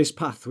 This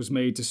path was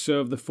made to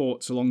serve the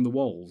forts along the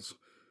walls,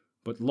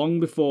 but long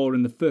before,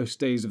 in the first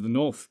days of the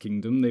North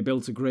Kingdom, they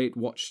built a great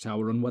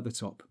watchtower on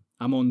Weathertop.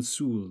 Amon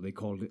Sul, they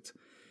called it.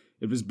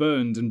 It was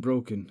burned and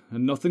broken,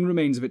 and nothing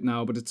remains of it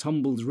now but a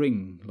tumbled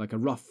ring, like a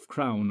rough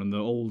crown on the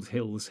old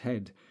hill's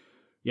head.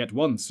 Yet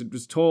once it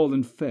was tall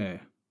and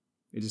fair.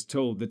 It is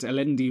told that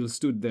Elendil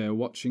stood there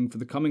watching for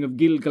the coming of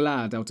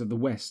Gil-galad out of the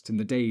west in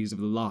the days of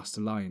the last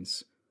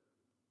alliance."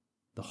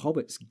 The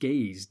hobbits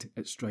gazed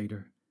at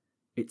Strider.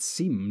 It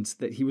seemed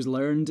that he was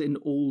learned in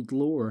old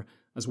lore,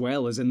 as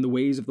well as in the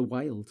ways of the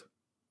wild.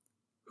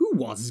 "Who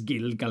was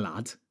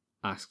Gil-galad?"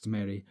 asked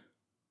Merry,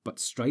 but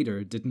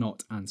Strider did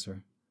not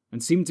answer,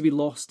 and seemed to be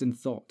lost in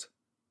thought.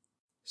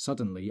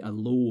 Suddenly a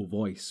low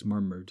voice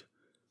murmured,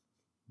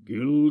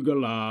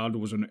 "Gil-galad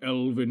was an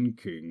elven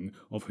king,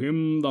 of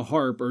him the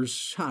harpers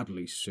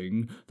sadly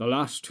sing, the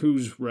last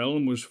whose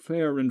realm was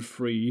fair and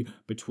free,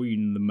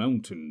 between the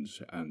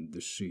mountains and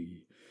the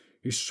sea.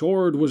 His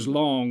sword was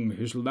long,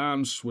 his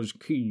lance was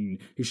keen,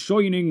 his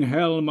shining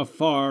helm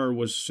afar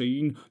was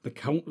seen, the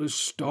countless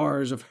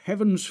stars of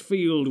heaven's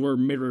field were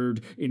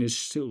mirrored in his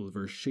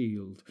silver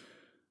shield.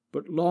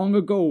 But long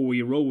ago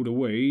he rode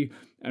away,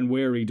 and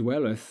where he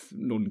dwelleth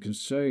none can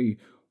say,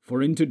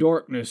 for into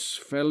darkness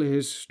fell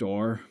his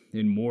star,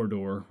 in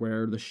Mordor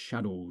where the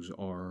shadows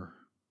are."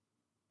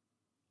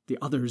 The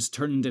others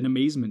turned in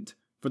amazement,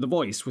 for the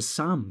voice was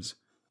Sam's.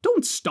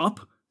 "Don't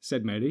stop,"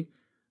 said Merry.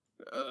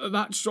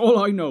 That's all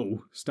I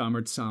know,"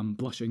 stammered Sam,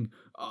 blushing.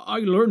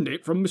 "I learned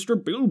it from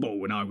Mr. Bilbo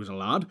when I was a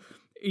lad.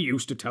 He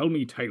used to tell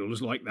me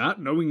tales like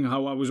that, knowing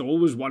how I was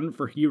always one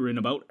for hearing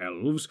about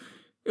elves.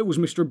 It was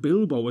Mr.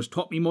 Bilbo as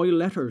taught me my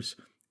letters.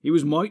 He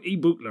was mighty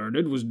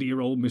boot-learned, was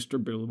dear old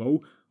Mr. Bilbo,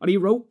 and he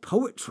wrote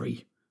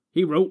poetry.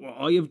 He wrote what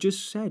I have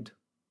just said."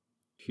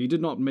 "He did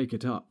not make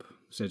it up,"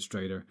 said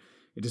Strider.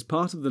 "It is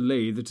part of the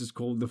lay that is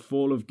called the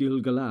Fall of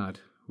Gil-galad,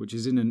 which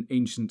is in an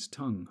ancient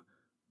tongue.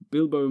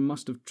 Bilbo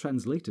must have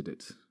translated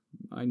it.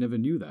 I never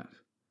knew that."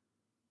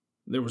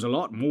 "There was a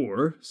lot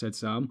more," said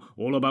Sam,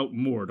 "all about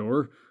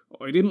Mordor.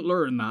 I didn't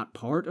learn that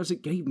part, as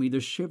it gave me the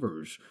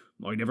shivers.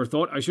 I never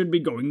thought I should be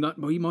going that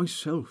way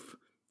myself."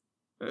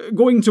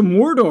 "Going to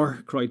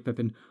Mordor?" cried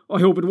Pippin. "I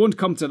hope it won't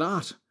come to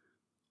that."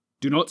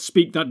 "Do not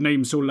speak that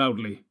name so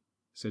loudly,"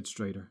 said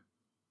Strider.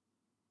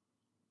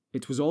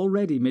 It was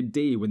already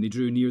midday when they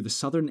drew near the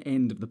southern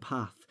end of the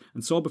path,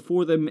 and saw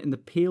before them, in the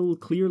pale,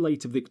 clear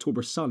light of the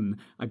October sun,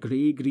 a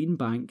grey-green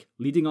bank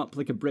leading up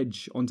like a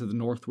bridge onto the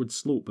northward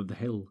slope of the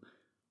hill.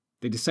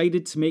 They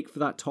decided to make for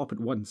that top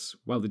at once,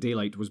 while the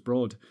daylight was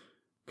broad.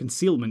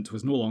 Concealment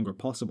was no longer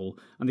possible,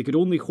 and they could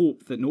only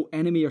hope that no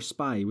enemy or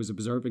spy was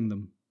observing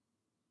them.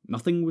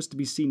 Nothing was to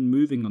be seen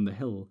moving on the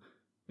hill.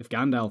 If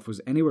Gandalf was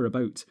anywhere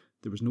about,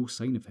 there was no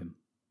sign of him.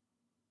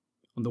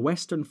 On the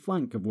western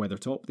flank of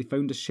Weathertop they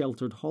found a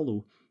sheltered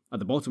hollow, at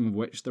the bottom of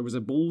which there was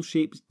a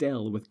bowl-shaped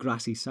dell with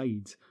grassy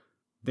sides.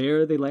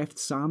 There they left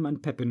Sam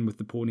and Pippin with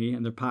the pony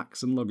and their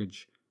packs and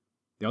luggage.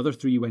 The other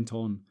three went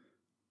on.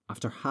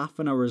 After half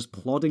an hour's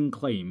plodding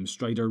climb,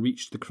 Strider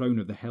reached the crown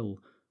of the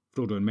hill.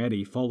 Frodo and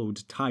Merry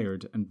followed,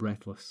 tired and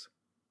breathless.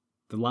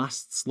 The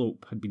last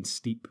slope had been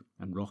steep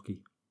and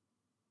rocky.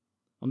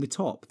 On the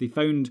top, they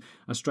found,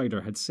 as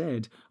Strider had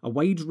said, a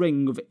wide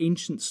ring of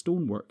ancient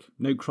stonework,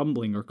 now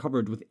crumbling or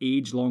covered with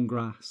age-long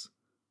grass.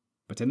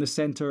 But in the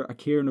centre, a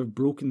cairn of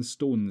broken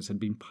stones had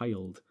been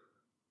piled.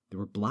 They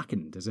were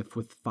blackened as if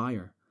with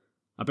fire.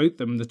 About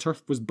them, the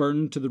turf was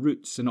burned to the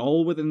roots, and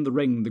all within the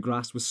ring the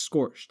grass was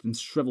scorched and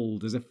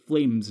shriveled as if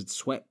flames had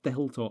swept the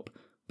hilltop,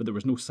 but there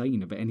was no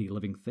sign of any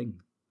living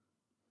thing.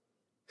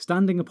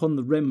 Standing upon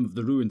the rim of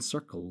the ruined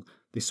circle,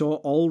 they saw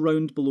all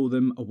round below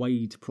them a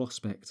wide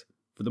prospect,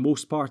 for the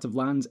most part of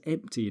lands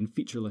empty and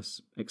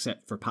featureless,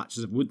 except for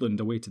patches of woodland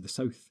away to the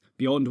south,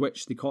 beyond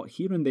which they caught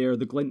here and there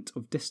the glint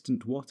of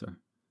distant water.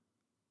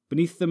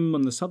 Beneath them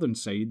on the southern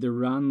side there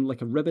ran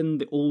like a ribbon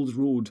the old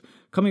road,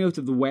 coming out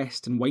of the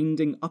west and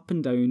winding up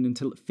and down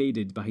until it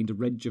faded behind a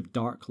ridge of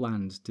dark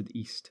land to the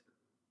east.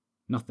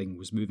 Nothing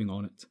was moving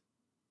on it.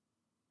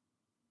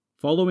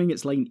 Following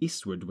its line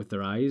eastward with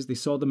their eyes, they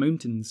saw the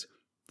mountains.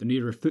 The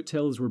nearer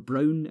foothills were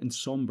brown and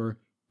sombre.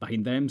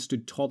 Behind them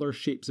stood taller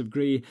shapes of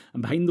grey,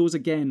 and behind those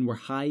again were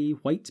high,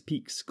 white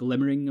peaks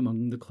glimmering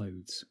among the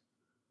clouds.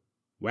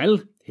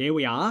 "Well, here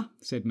we are,"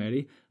 said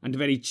Merry, "and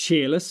very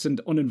cheerless and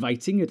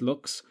uninviting it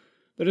looks.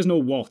 There is no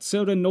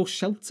water and no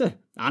shelter,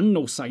 and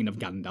no sign of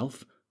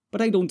Gandalf,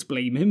 but I don't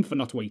blame him for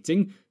not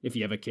waiting, if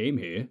he ever came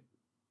here."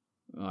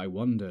 "I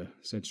wonder,"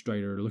 said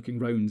Strider, looking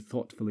round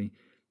thoughtfully.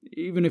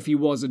 "Even if he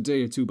was a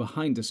day or two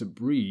behind us at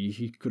Bree,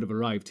 he could have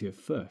arrived here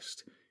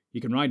first. He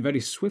can ride very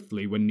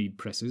swiftly when need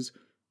presses."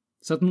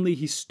 Suddenly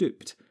he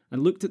stooped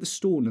and looked at the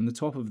stone on the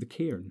top of the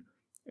cairn.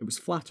 It was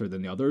flatter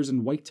than the others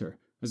and whiter,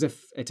 as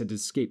if it had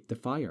escaped the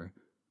fire.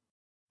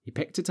 He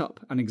picked it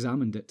up and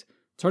examined it,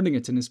 turning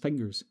it in his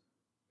fingers.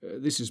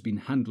 "This has been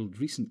handled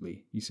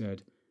recently," he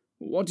said.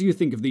 "What do you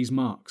think of these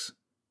marks?"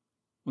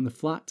 On the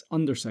flat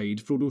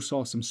underside, Frodo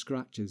saw some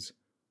scratches.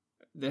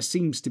 "There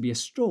seems to be a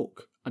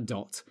stroke, a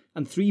dot,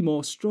 and 3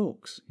 more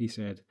strokes," he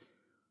said.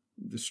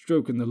 "The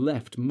stroke on the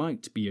left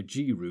might be a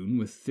G rune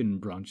with thin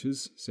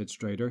branches," said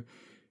Strider.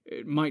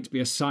 "It might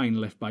be a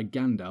sign left by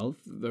Gandalf,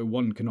 though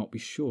one cannot be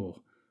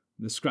sure.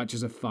 The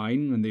scratches are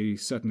fine, and they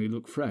certainly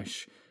look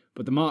fresh,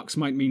 but the marks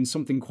might mean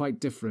something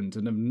quite different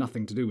and have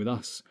nothing to do with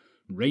us.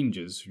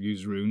 Rangers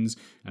use runes,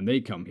 and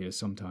they come here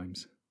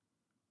sometimes."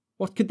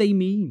 "What could they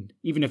mean,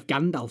 even if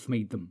Gandalf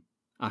made them?"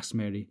 asked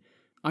Merry.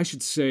 "I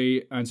should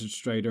say," answered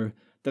Strider,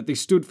 "that they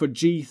stood for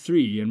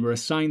G3 and were a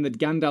sign that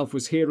Gandalf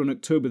was here on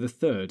October the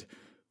 3rd.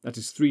 That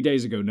is 3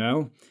 days ago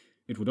now.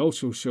 It would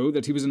also show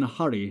that he was in a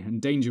hurry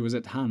and danger was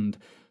at hand,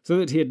 so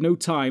that he had no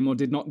time or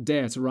did not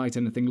dare to write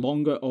anything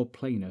longer or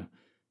plainer.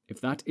 If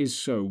that is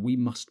so, we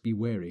must be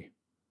wary."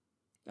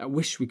 "I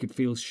wish we could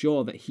feel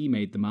sure that he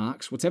made the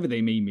marks, whatever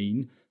they may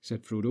mean,"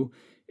 said Frodo.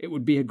 "It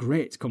would be a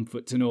great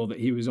comfort to know that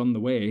he was on the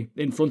way,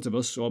 in front of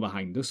us or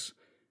behind us."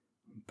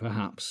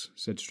 "Perhaps,"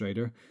 said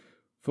Strider.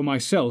 "For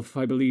myself,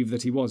 I believe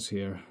that he was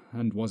here,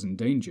 and was in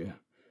danger.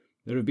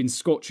 There have been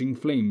scorching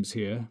flames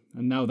here,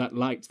 and now that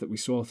light that we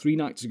saw 3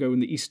 nights ago in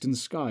the eastern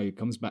sky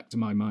comes back to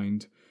my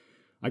mind.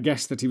 I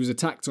guess that he was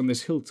attacked on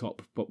this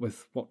hilltop, but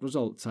with what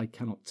result I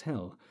cannot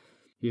tell.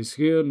 He is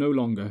here no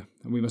longer,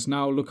 and we must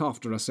now look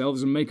after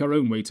ourselves and make our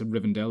own way to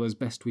Rivendell as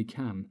best we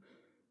can."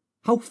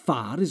 "How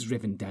far is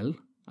Rivendell?"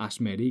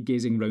 asked Merry,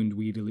 gazing round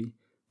wearily.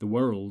 The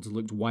world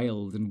looked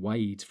wild and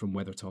wide from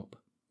Weathertop.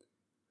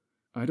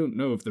 "I don't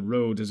know if the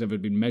road has ever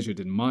been measured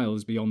in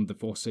miles beyond the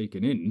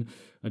Forsaken Inn,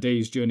 a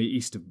day's journey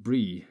east of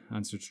Bree,"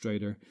 answered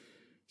Strider.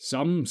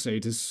 "Some say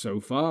it is so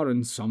far,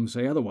 and some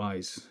say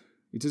otherwise.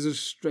 It is a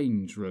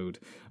strange road,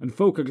 and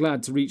folk are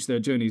glad to reach their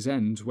journey's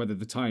end, whether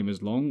the time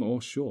is long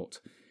or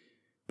short.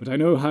 But I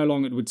know how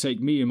long it would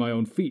take me and my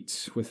own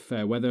feet, with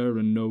fair weather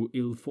and no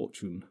ill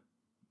fortune.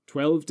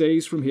 12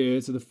 days from here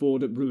to the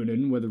ford at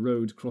Bruinen, where the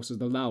road crosses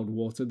the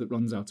Loudwater that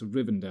runs out of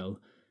Rivendell.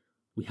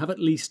 We have at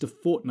least a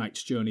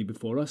fortnight's journey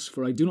before us,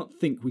 for I do not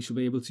think we shall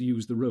be able to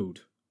use the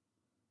road."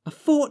 "A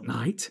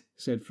fortnight?"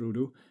 said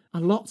Frodo.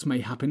 "A lot may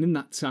happen in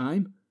that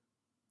time."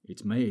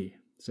 "It may,"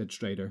 said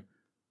Strider.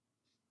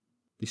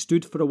 They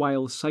stood for a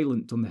while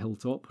silent on the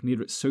hilltop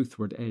near its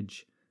southward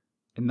edge.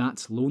 In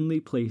that lonely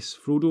place,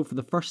 Frodo for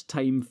the first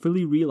time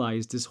fully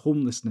realised his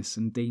homelessness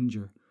and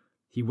danger.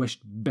 He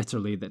wished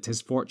bitterly that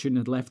his fortune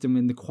had left him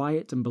in the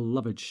quiet and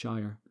beloved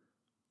Shire.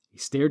 He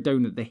stared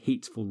down at the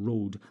hateful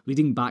road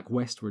leading back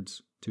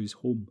westwards to his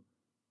home.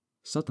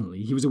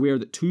 Suddenly he was aware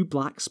that 2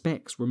 black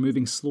specks were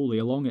moving slowly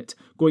along it,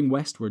 going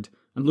westward,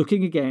 and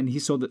looking again he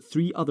saw that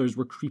 3 others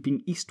were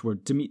creeping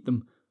eastward to meet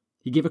them.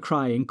 He gave a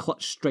cry and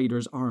clutched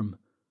Strider's arm.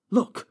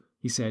 "Look,"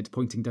 he said,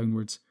 pointing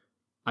downwards.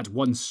 At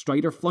once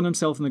Strider flung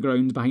himself on the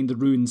ground behind the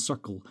ruined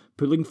circle,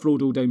 pulling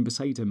Frodo down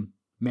beside him.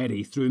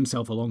 Merry threw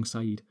himself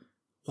alongside.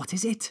 "What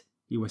is it?"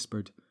 he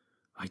whispered.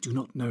 "I do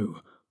not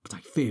know, but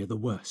I fear the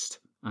worst,"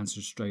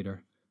 answered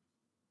Strider.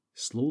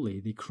 Slowly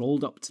they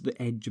crawled up to the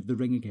edge of the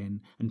ring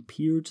again and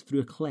peered through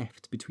a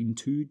cleft between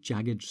 2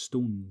 jagged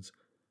stones.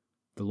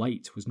 The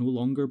light was no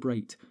longer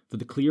bright, for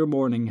the clear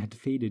morning had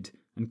faded,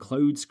 and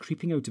clouds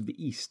creeping out of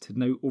the east had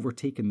now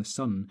overtaken the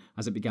sun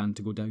as it began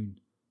to go down.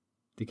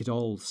 They could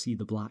all see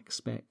the black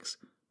specks,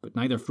 but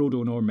neither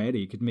Frodo nor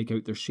Merry could make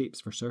out their shapes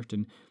for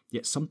certain,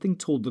 yet something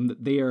told them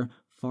that there,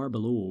 far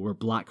below, were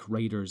black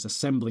riders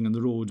assembling on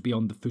the road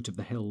beyond the foot of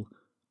the hill.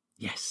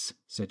 "Yes,"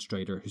 said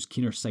Strider, whose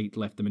keener sight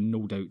left them in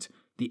no doubt,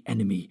 "the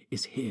enemy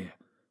is here."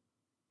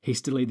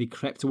 Hastily they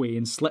crept away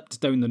and slipped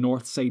down the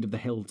north side of the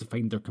hill to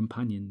find their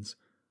companions.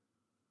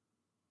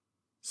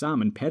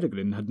 Sam and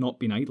Peregrine had not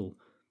been idle.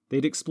 They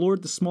had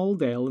explored the small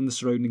dell and the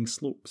surrounding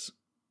slopes.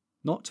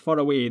 Not far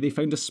away they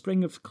found a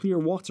spring of clear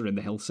water in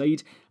the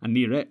hillside, and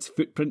near it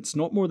footprints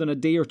not more than a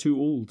day or two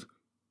old.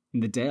 In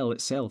the dell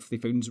itself they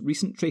found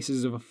recent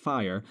traces of a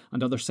fire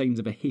and other signs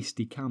of a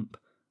hasty camp.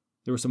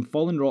 There were some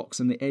fallen rocks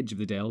on the edge of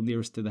the dell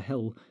nearest to the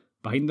hill.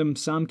 Behind them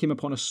Sam came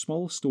upon a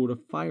small store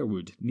of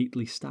firewood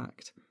neatly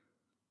stacked.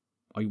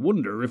 "I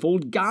wonder if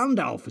old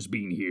Gandalf has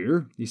been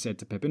here," he said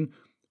to Pippin.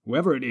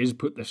 "Whoever it is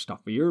put the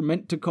stuff here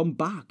meant to come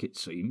back, it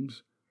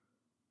seems."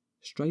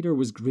 Strider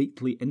was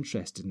greatly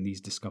interested in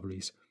these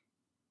discoveries.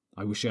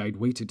 "I wish I had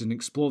waited and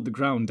explored the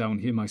ground down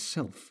here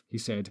myself," he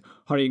said,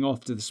 hurrying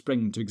off to the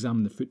spring to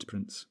examine the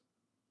footprints.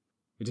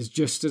 "It is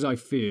just as I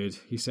feared,"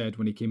 he said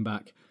when he came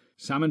back.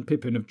 "Sam and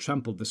Pippin have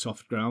trampled the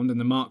soft ground, and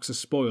the marks are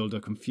spoiled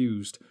or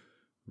confused.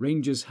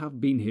 Rangers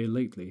have been here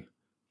lately.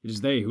 It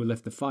is they who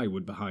left the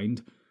firewood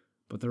behind.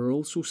 But there are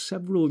also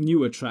several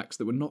newer tracks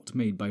that were not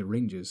made by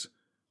rangers.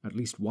 At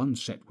least one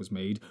set was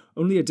made,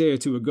 only a day or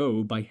two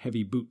ago, by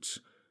heavy boots.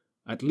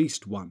 At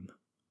least one.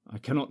 I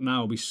cannot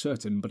now be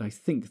certain, but I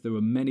think there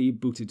were many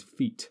booted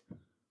feet."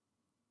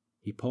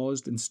 He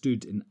paused and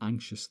stood in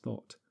anxious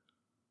thought.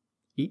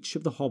 Each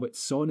of the hobbits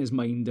saw in his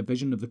mind a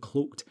vision of the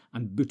cloaked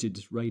and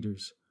booted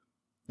riders.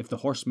 If the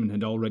horsemen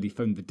had already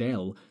found the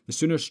dell, the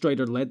sooner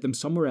Strider led them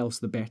somewhere else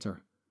the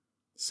better.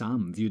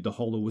 Sam viewed the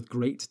hollow with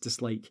great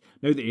dislike,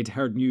 now that he had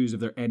heard news of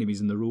their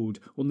enemies in the road,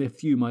 only a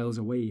few miles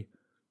away.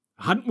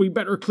 "Hadn't we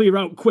better clear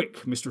out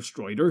quick, Mr.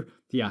 Strider?"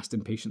 he asked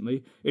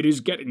impatiently. "It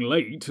is getting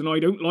late, and I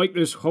don't like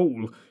this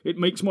hole. It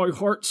makes my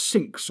heart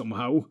sink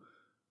somehow."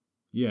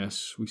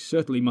 "Yes, we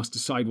certainly must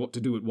decide what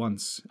to do at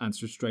once,"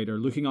 answered Strider,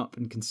 looking up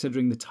and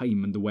considering the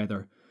time and the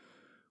weather.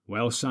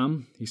 "Well,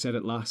 Sam," he said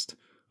at last,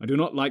 "I do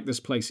not like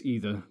this place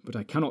either, but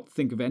I cannot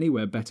think of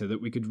anywhere better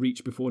that we could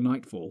reach before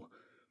nightfall.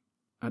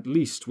 At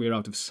least we are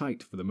out of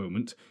sight for the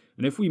moment,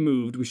 and if we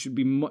moved we should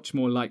be much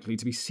more likely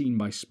to be seen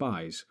by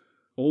spies.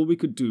 All we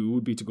could do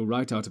would be to go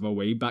right out of our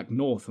way back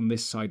north on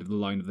this side of the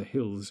line of the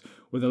hills,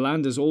 where the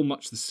land is all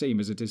much the same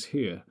as it is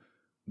here.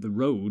 The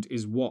road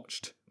is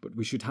watched, but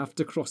we should have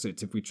to cross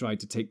it if we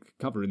tried to take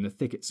cover in the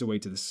thickets away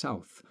to the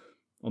south.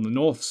 On the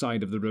north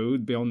side of the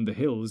road, beyond the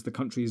hills, the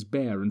country is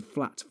bare and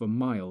flat for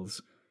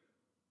miles."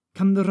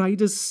 "Can the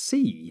riders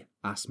see?"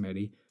 asked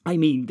Merry. "I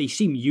mean, they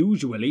seem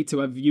usually to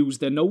have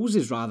used their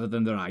noses rather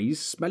than their eyes,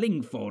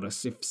 smelling for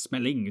us, if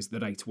smelling is the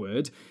right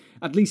word,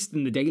 at least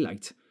in the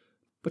daylight.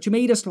 But you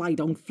made us lie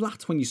down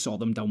flat when you saw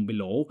them down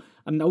below,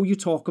 and now you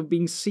talk of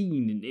being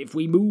seen if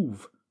we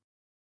move."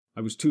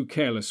 "I was too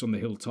careless on the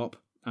hilltop,"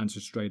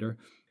 answered Strider.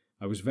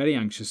 "I was very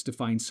anxious to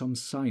find some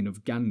sign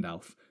of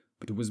Gandalf,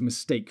 but it was a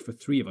mistake for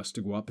 3 of us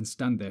to go up and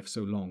stand there for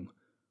so long.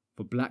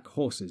 For black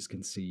horses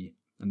can see,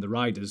 and the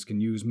riders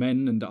can use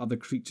men and other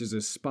creatures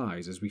as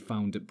spies, as we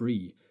found at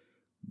Bree.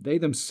 They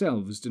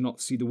themselves do not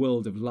see the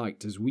world of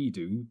light as we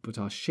do, but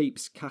our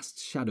shapes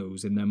cast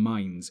shadows in their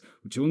minds,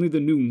 which only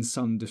the noon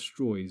sun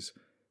destroys.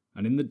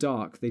 And in the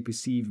dark they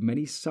perceive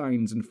many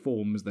signs and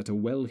forms that are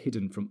well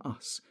hidden from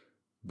us.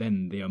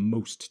 Then they are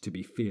most to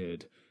be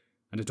feared.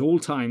 And at all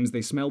times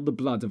they smell the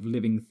blood of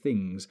living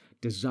things,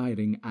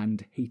 desiring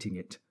and hating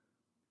it.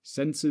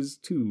 Senses,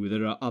 too,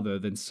 there are other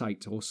than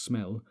sight or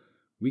smell.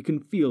 We can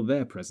feel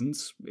their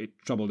presence. It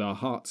troubled our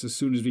hearts as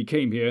soon as we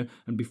came here,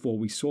 and before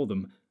we saw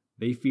them.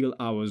 They feel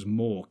ours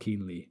more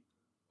keenly.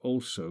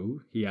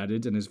 Also," he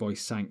added, and his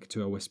voice sank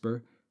to a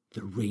whisper,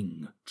 "the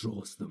ring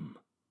draws them."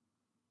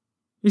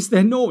 "Is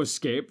there no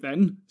escape,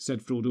 then?"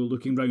 said Frodo,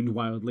 looking round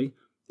wildly.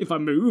 "If I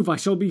move, I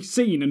shall be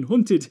seen and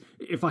hunted.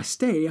 If I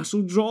stay, I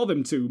shall draw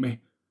them to me."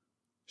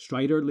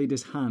 Strider laid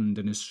his hand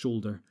on his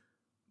shoulder.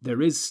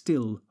 "There is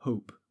still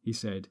hope," he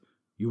said.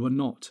 "You are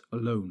not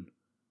alone.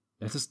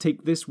 Let us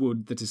take this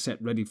wood that is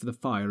set ready for the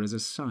fire as a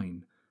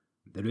sign.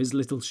 There is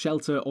little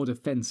shelter or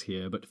defence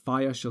here, but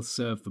fire shall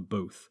serve for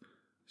both.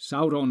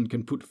 Sauron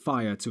can put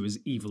fire to his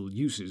evil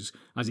uses,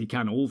 as he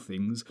can all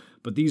things,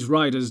 but these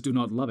riders do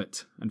not love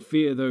it, and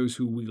fear those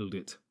who wield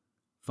it.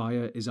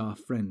 Fire is our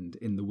friend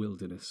in the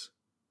wilderness."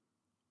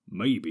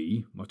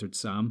 "Maybe," muttered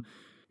Sam.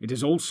 "It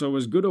is also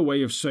as good a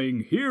way of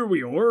saying 'Here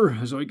we are'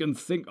 as I can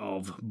think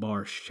of,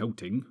 bar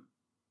shouting."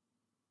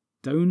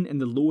 Down in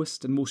the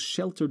lowest and most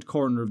sheltered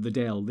corner of the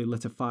dell they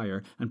lit a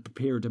fire and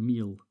prepared a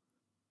meal.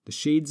 The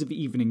shades of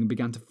evening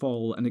began to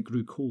fall, and it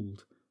grew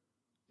cold.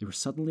 They were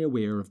suddenly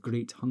aware of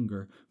great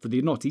hunger, for they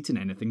had not eaten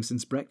anything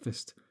since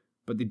breakfast,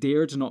 but they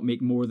dared not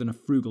make more than a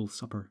frugal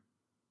supper.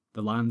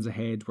 The lands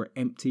ahead were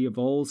empty of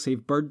all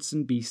save birds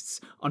and beasts,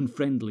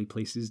 unfriendly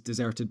places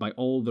deserted by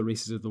all the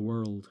races of the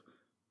world.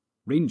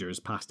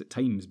 Rangers passed at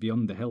times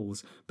beyond the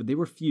hills, but they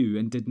were few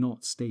and did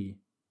not stay.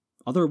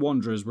 Other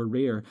wanderers were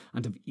rare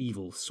and of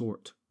evil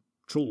sort.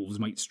 Trolls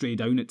might stray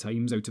down at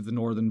times out of the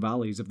northern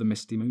valleys of the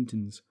Misty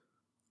Mountains.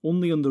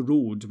 Only on the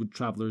road would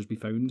travellers be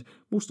found,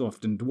 most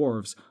often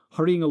dwarves,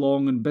 hurrying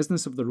along on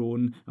business of their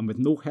own and with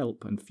no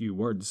help and few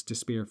words to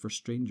spare for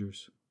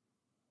strangers.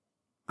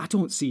 "I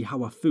don't see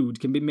how a food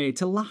can be made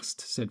to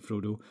last," said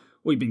Frodo.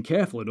 "We've been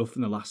careful enough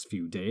in the last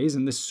few days,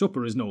 and this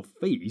supper is no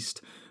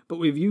feast, but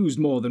we've used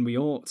more than we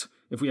ought,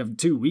 if we have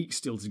 2 weeks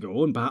still to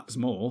go, and perhaps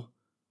more."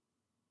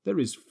 "There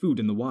is food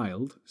in the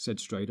wild," said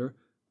Strider.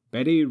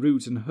 "Berry,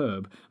 root, and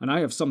herb, and I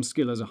have some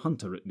skill as a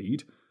hunter at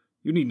need.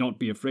 You need not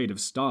be afraid of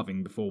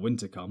starving before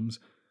winter comes,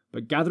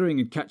 but gathering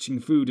and catching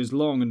food is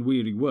long and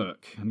weary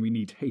work, and we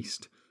need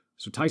haste.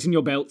 So tighten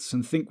your belts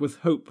and think with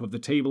hope of the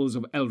tables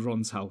of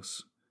Elrond's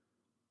house."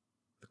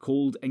 The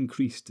cold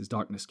increased as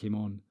darkness came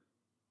on.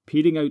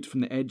 Peering out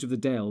from the edge of the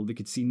dell, they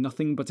could see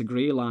nothing but a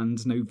grey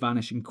land now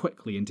vanishing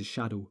quickly into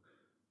shadow.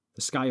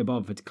 The sky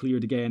above had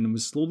cleared again and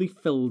was slowly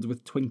filled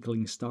with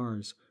twinkling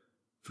stars.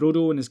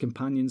 Frodo and his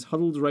companions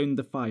huddled round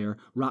the fire,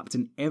 wrapped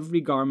in every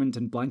garment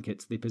and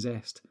blanket they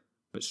possessed.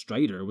 But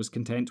Strider was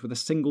content with a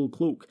single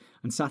cloak,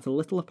 and sat a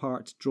little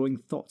apart, drawing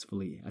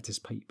thoughtfully at his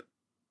pipe.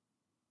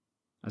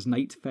 As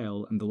night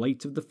fell and the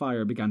light of the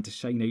fire began to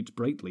shine out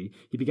brightly,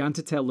 he began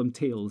to tell them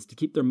tales to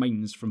keep their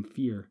minds from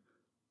fear.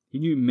 He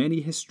knew many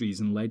histories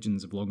and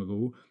legends of long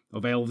ago,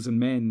 of elves and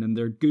men and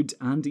their good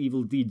and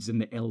evil deeds in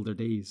the elder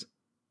days.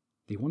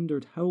 They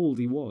wondered how old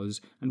he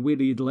was and where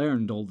he had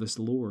learned all this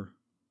lore.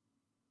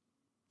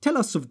 "Tell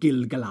us of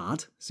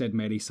Gil-galad," said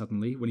Merry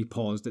suddenly, when he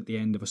paused at the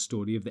end of a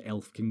story of the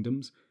elf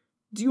kingdoms.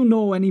 "Do you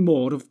know any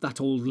more of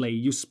that old lay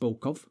you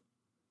spoke of?"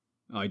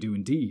 "I do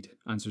indeed,"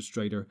 answered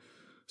Strider.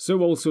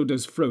 "So also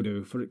does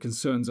Frodo, for it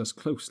concerns us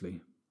closely."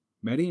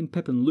 Merry and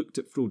Pippin looked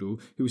at Frodo,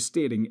 who was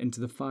staring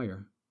into the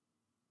fire.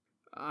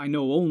 "I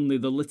know only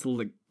the little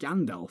that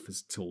Gandalf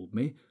has told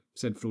me,"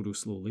 said Frodo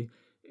slowly.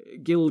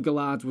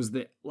 "Gil-galad was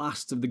the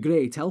last of the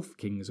great elf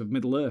kings of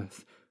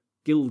Middle-earth.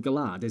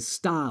 Gil-galad is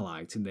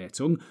starlight in their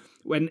tongue.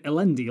 When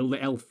Elendil,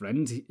 the elf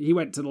friend, he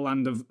went to the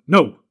land of—"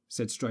 "No,"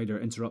 said Strider,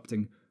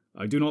 interrupting.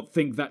 "I do not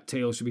think that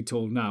tale should be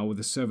told now with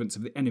the servants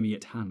of the enemy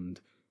at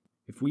hand.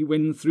 If we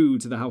win through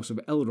to the house of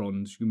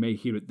Elrond, you may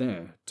hear it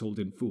there, told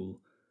in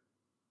full."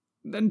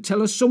 "Then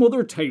tell us some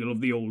other tale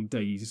of the old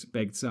days,"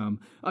 begged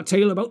Sam. "A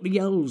tale about the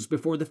elves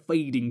before the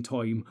fading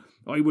time.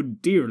 I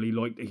would dearly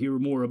like to hear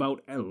more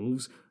about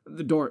elves.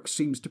 The dark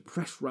seems to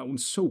press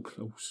round so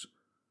close."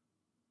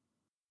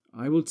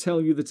 "I will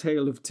tell you the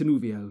tale of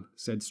Tinuviel,"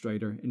 said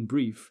Strider, in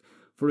brief,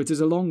 "for it is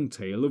a long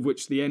tale of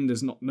which the end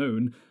is not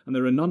known, and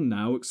there are none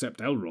now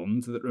except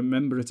Elrond that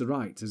remember it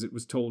aright as it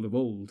was told of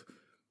old.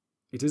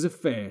 It is a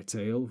fair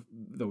tale,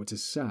 though it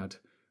is sad,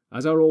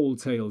 as are all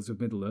tales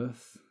of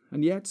Middle-earth,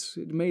 and yet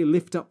it may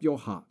lift up your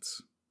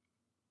hearts."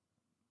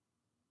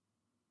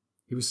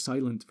 He was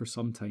silent for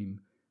some time,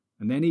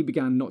 and then he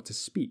began not to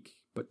speak,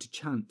 but to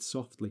chant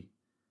softly.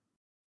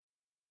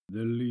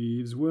 "The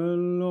leaves were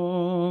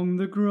long,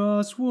 the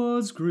grass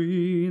was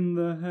green,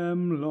 the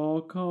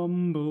hemlock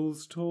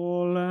umbels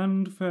tall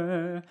and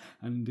fair,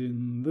 and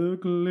in the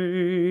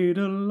glade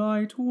a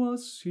light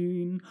was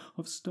seen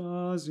of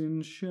stars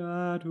in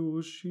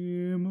shadows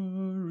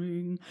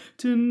shimmering.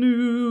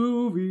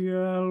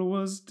 Tinuviel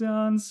was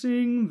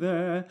dancing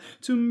there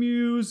to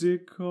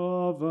music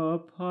of a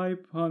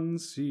pipe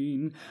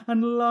unseen,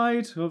 and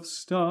light of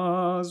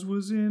stars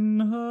was in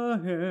her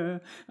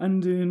hair,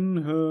 and in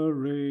her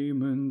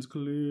raiment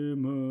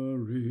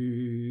glimmering.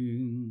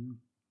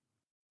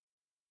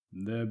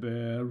 The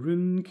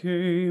Baron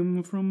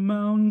came from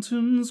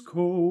mountains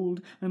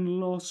cold, and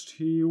lost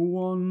he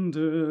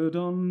wandered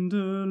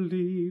under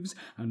leaves,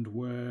 and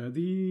where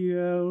the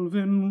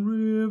elven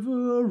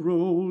river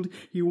rolled,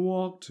 he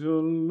walked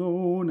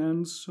alone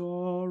and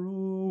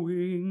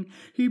sorrowing.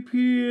 He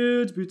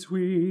peered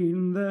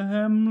between the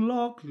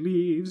hemlock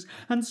leaves,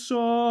 and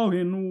saw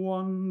in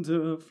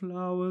wonder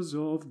flowers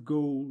of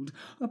gold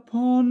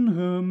upon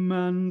her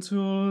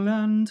mantle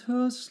and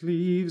her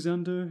sleeves,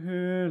 and her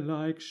hair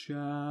like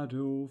shadow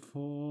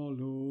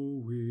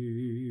following.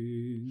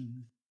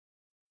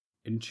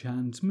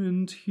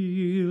 Enchantment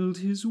healed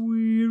his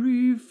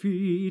weary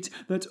feet,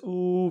 that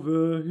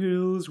over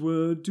hills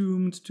were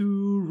doomed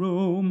to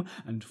roam,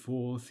 and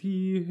forth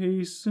he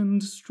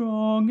hastened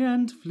strong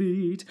and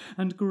fleet,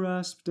 and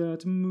grasped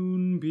at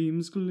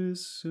moonbeams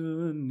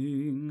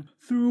glistening.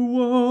 Through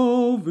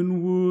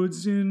woven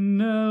woods in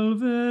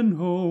elven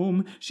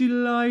home, she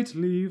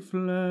lightly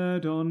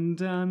fled on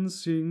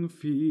dancing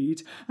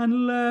feet,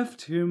 and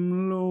left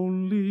him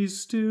lonely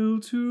still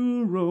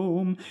to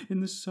roam in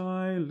the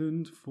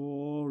silent forest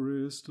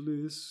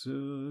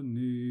listening.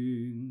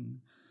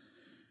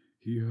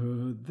 He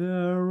heard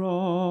there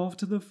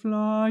oft the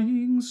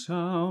flying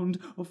sound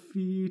of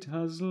feet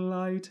as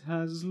light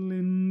as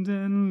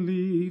linden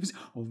leaves,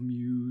 of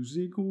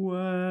music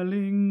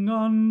welling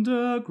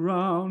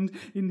underground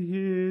in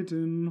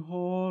hidden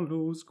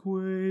hollows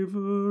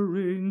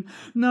quavering.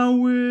 Now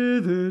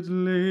withered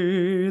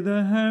lay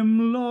the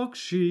hemlock rock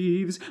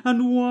sheaves,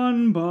 and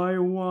one by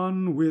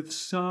one with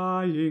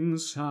sighing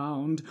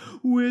sound,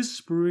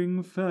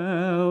 whispering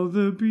fell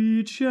the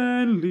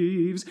beechen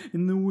leaves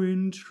in the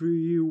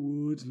wintry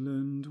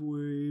woodland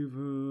wavering.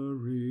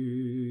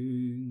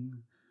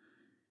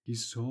 He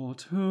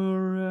sought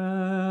her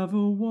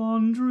ever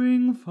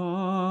wandering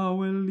far,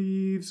 where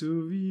leaves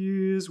of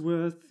years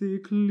were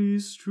thickly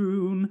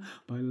strewn,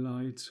 by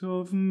light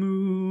of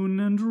moon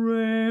and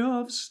ray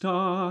of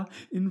star,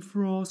 in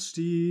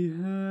frosty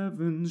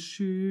heavens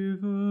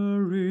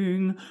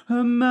shivering.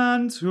 Her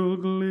mantle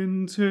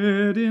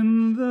glinted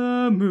in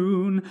the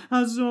moon,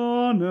 as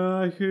on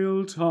a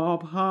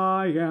hilltop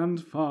high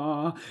and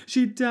far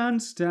she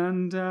danced,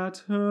 and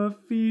at her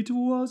feet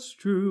was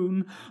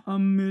strewn a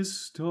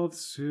mist of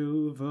silver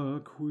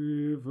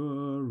quivering.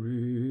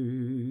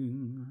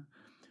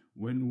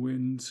 When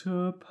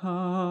winter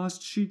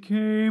passed, she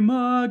came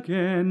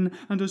again,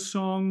 and a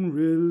song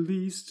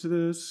released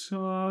the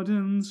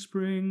sudden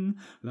spring,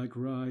 like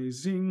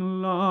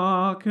rising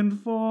lark and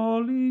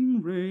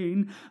falling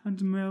rain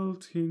and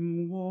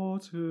melting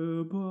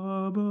water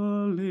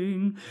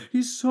bubbling.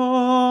 He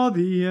saw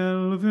the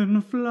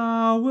elven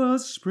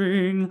flowers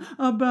spring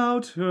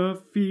about her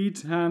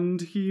feet and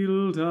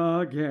healed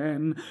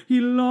again. He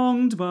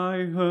longed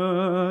by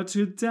her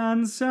to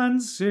dance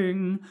and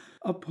sing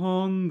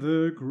upon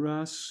the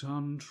grass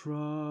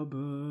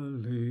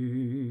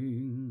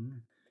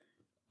untroubling.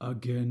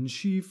 Again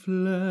she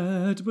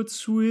fled, but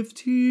swift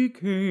he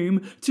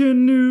came,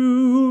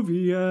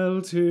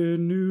 Tinuviel,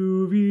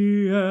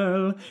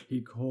 Tinuviel.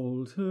 He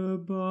called her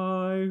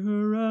by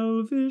her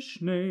elvish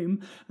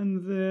name,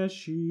 and there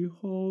she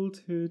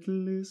halted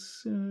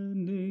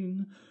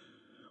listening.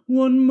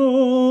 One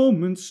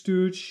moment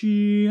stood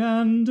she,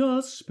 and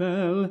a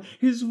spell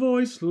his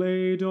voice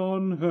laid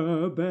on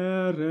her.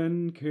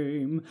 Beren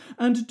came,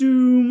 and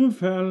doom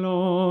fell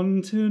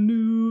on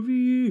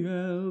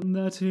Tinuviel,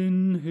 that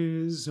in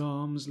his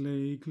arms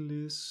lay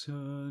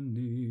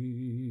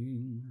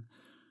glistening.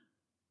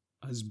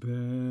 As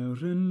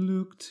Beren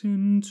looked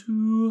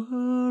into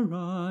her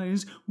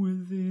eyes,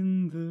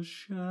 within the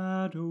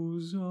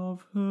shadows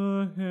of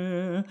her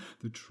hair,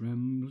 the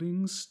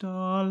trembling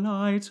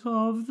starlight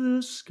of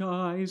the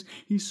skies,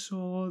 he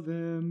saw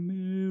their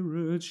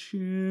mirrored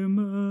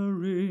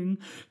shimmering.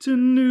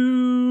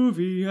 Tinuviel,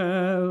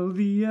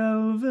 the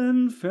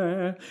elven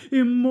fair,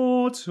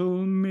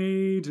 immortal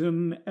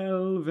maiden,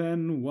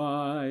 elven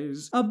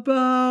wise,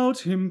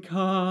 about him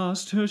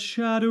cast her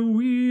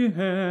shadowy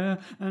hair,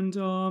 and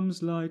arms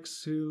like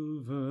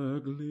silver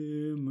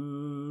glimmering.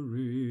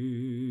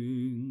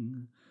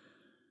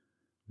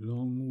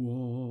 Long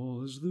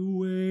was the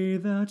way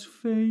that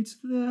fate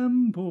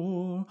them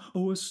bore,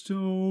 o'er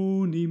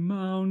stony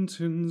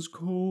mountains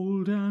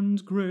cold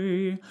and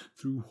grey,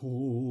 through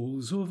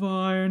halls of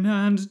iron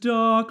and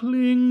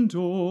darkling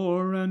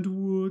door, and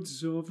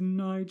woods of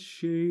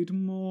nightshade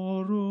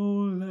more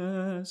or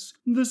less.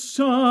 The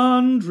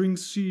sundering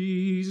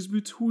seas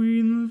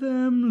between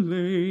them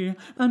lay,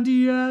 and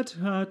yet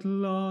at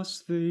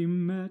last they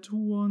met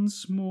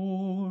once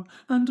more,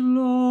 and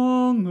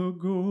long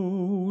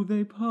ago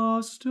they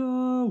passed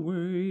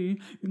away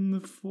in the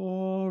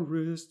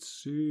forest,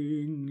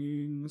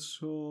 singing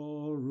sorrowless.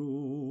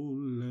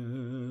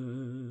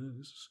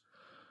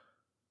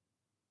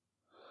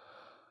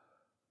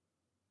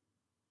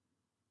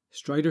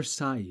 Strider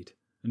sighed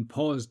and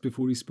paused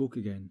before he spoke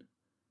again.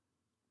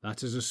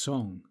 "That is a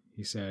song,"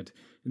 he said,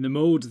 "in the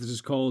mode that is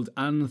called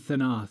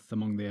Anthenath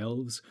among the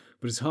elves,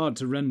 but is hard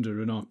to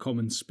render in our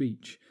common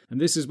speech,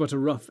 and this is but a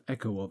rough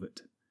echo of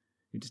it.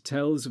 It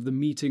tells of the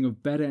meeting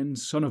of Beren,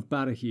 son of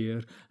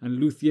Barahir, and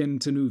Luthien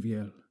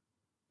Tinuviel.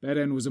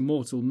 Beren was a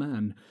mortal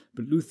man,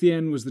 but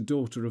Luthien was the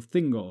daughter of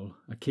Thingol,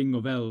 a king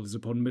of elves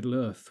upon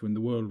Middle-earth when the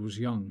world was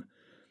young,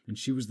 and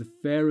she was the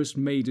fairest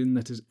maiden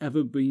that has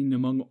ever been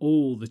among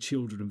all the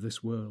children of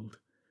this world.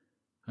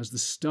 As the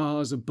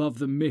stars above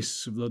the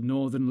mists of the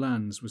northern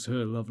lands was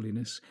her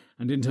loveliness,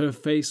 and in her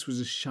face was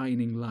a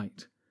shining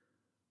light.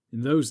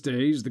 In those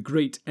days the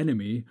great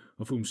enemy,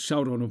 of whom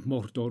Sauron of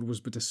Mordor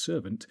was but a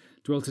servant,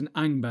 dwelt in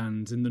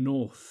Angband in the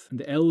north, and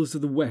the elves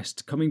of the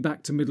west, coming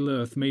back to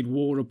Middle-earth, made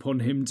war upon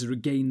him to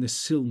regain the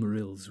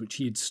Silmarils which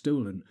he had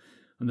stolen,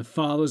 and the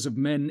fathers of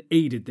men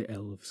aided the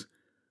elves.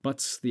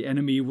 But the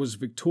enemy was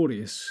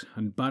victorious,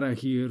 and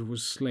Barahir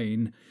was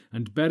slain,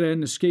 and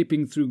Beren,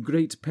 escaping through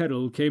great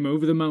peril, came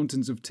over the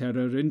mountains of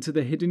terror into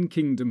the hidden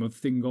kingdom of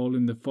Thingol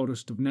in the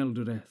forest of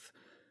Neldoreth.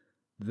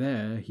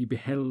 There he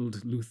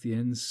beheld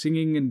Luthien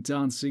singing and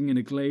dancing in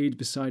a glade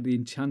beside the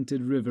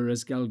enchanted river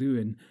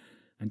Esgalduin,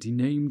 and he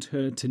named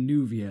her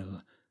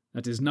Tinuviel,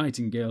 that is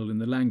nightingale in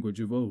the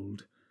language of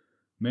old.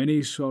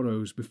 Many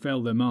sorrows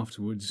befell them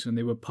afterwards, and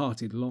they were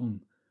parted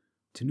long.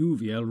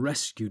 Tinuviel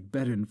rescued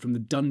Beren from the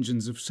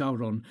dungeons of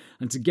Sauron,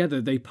 and together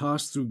they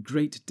passed through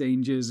great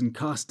dangers and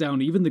cast down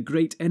even the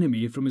great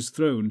enemy from his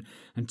throne,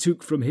 and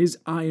took from his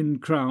iron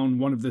crown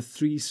one of the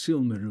 3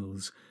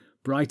 Silmarils,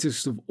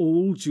 brightest of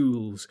all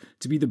jewels,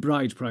 to be the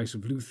bride price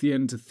of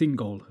Luthien to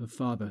Thingol, her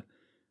father.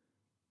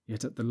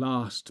 Yet at the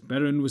last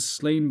Beren was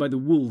slain by the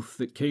wolf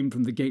that came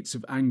from the gates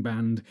of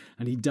Angband,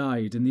 and he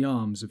died in the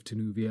arms of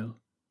Tinuviel.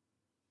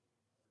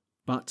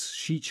 But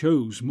she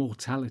chose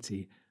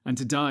mortality, and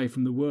to die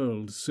from the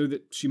world, so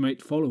that she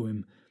might follow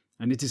him,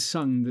 and it is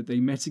sung that they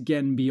met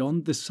again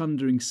beyond the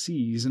sundering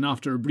seas, and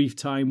after a brief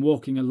time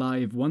walking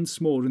alive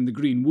once more in the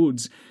green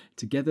woods,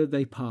 together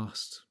they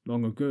passed,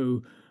 long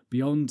ago,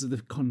 beyond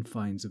the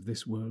confines of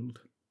this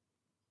world.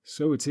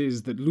 So it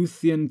is that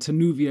Luthien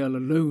Tinuviel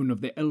alone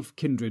of the elf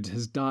kindred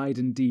has died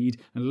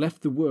indeed, and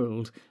left the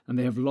world, and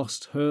they have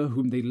lost her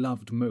whom they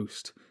loved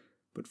most.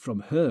 But from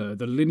her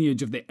the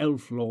lineage of the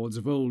elf lords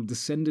of old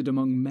descended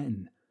among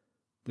men.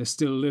 There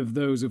still live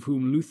those of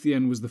whom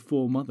Luthien was the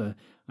foremother,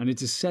 and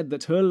it is said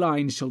that her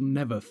line shall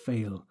never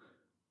fail.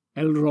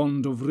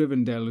 Elrond of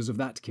Rivendell is of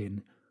that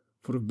kin,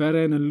 for of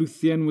Beren and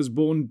Luthien was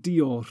born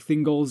Dior,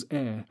 Thingol's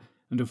heir,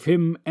 and of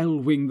him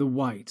Elwing the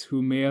White,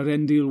 whom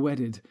Eärendil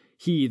wedded,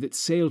 he that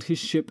sailed his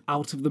ship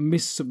out of the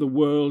mists of the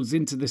worlds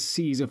into the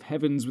seas of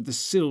heavens with the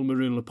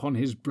Silmaril upon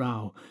his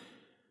brow.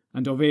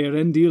 And of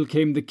Eärendil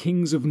came the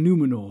kings of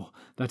Númenor,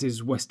 that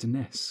is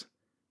Westernesse.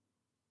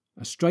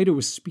 As Strider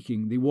was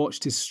speaking, they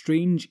watched his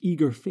strange,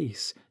 eager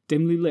face,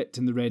 dimly lit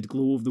in the red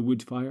glow of the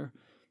wood fire.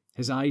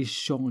 His eyes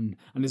shone,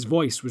 and his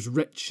voice was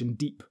rich and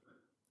deep.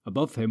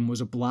 Above him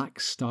was a black,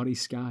 starry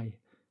sky.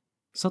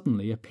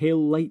 Suddenly a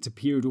pale light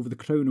appeared over the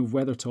crown of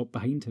Weathertop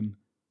behind him.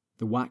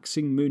 The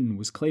waxing moon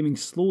was climbing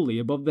slowly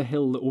above the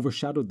hill that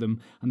overshadowed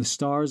them, and the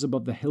stars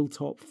above the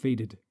hilltop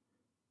faded.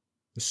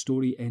 The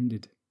story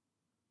ended.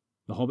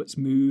 The hobbits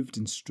moved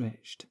and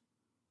stretched.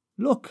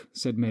 "Look,"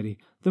 said Merry,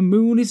 "the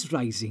moon is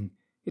rising.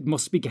 It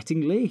must be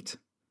getting late."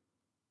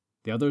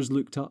 The others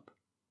looked up.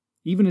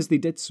 Even as they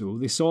did so,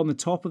 they saw on the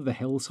top of the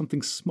hill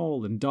something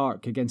small and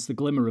dark against the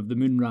glimmer of the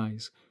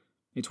moonrise.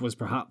 It was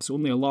perhaps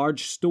only a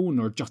large stone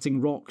or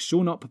jutting rock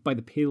shown up by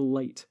the pale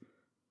light.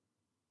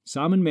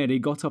 Sam and Merry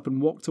got up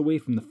and walked away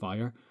from the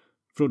fire.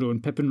 Frodo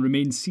and Pippin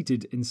remained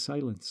seated in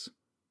silence.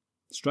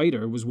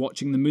 Strider was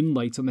watching the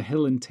moonlight on the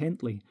hill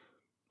intently.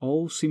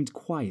 All seemed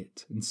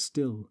quiet and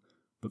still,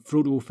 but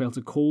Frodo felt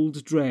a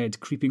cold dread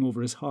creeping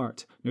over his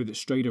heart now that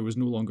Strider was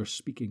no longer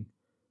speaking.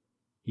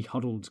 He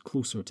huddled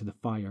closer to the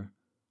fire.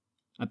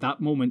 At that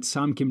moment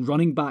Sam came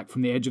running back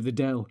from the edge of the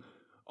dell.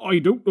 "I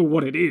don't know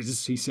what it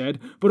is," he said,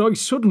 "but I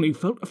suddenly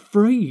felt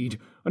afraid,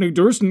 and I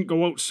durstn't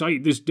go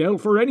outside this dell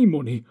for any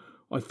money.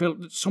 I felt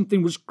that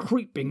something was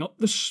creeping up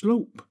the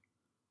slope."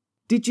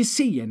 "Did you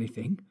see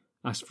anything?"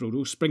 asked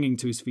Frodo, springing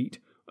to his feet.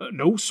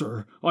 "No,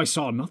 sir, I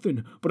saw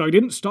nothing, but I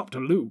didn't stop to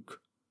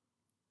look."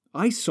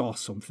 "I saw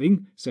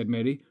something," said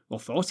Merry, "or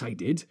thought I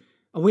did.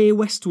 Away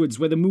westwards,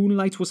 where the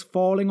moonlight was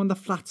falling on the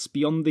flats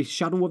beyond the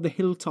shadow of the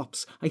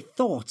hilltops, I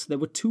thought there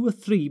were 2 or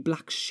 3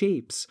 black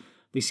shapes.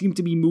 They seemed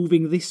to be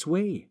moving this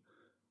way."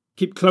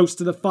 "Keep close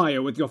to the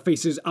fire with your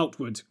faces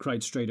outward,"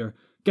 cried Strider.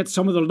 "Get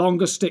some of the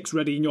longer sticks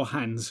ready in your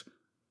hands."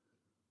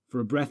 For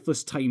a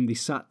breathless time they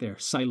sat there,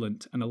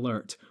 silent and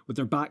alert, with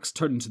their backs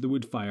turned to the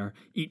wood fire,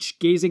 each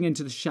gazing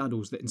into the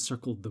shadows that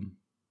encircled them.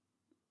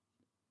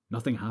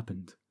 Nothing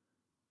happened.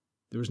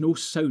 There was no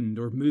sound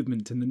or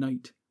movement in the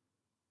night.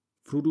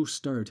 Frodo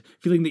stirred,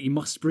 feeling that he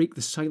must break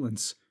the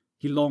silence.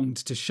 He longed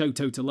to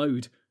shout out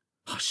aloud.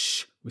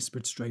 "Hush!"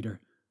 whispered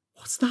Strider.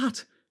 "What's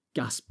that?"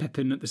 gasped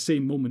Pippin at the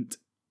same moment.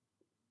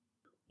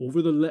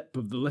 Over the lip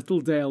of the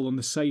little dell on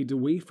the side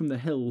away from the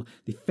hill,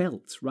 they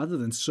felt, rather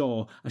than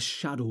saw, a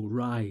shadow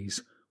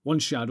rise. One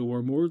shadow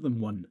or more than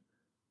one.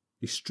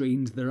 They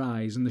strained their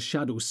eyes, and the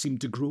shadows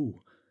seemed to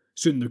grow.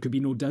 Soon there could be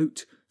no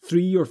doubt.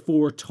 3 or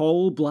 4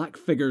 tall black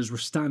figures were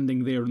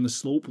standing there on the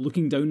slope,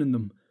 looking down on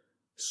them.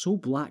 So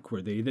black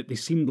were they that they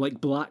seemed like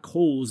black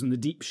holes in the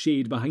deep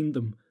shade behind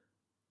them.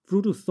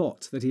 Frodo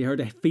thought that he heard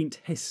a faint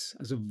hiss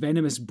as of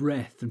venomous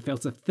breath and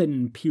felt a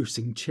thin,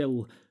 piercing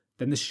chill.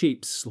 Then the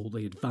shapes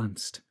slowly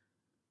advanced.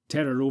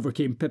 Terror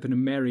overcame Pippin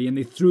and Merry, and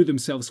they threw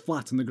themselves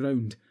flat on the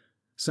ground.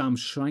 Sam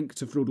shrank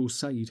to Frodo's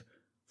side.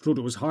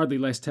 Frodo was hardly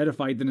less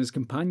terrified than his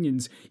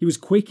companions. He was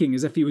quaking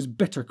as if he was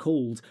bitter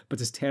cold, but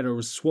his terror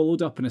was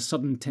swallowed up in a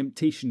sudden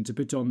temptation to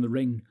put on the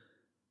ring.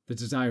 The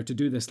desire to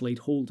do this laid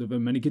hold of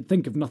him, and he could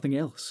think of nothing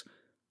else.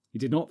 He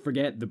did not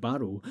forget the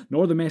barrow,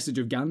 nor the message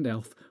of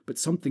Gandalf, but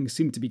something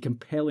seemed to be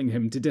compelling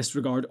him to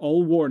disregard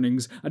all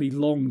warnings, and he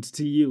longed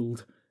to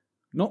yield.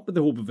 Not with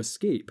the hope of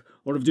escape,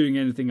 or of doing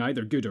anything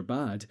either good or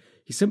bad.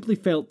 He simply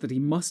felt that he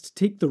must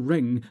take the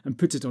ring and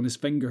put it on his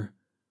finger.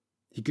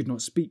 He could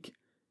not speak.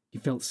 He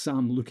felt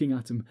Sam looking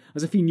at him,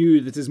 as if he knew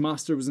that his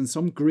master was in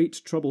some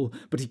great trouble,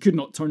 but he could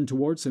not turn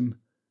towards him.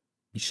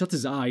 He shut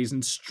his eyes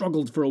and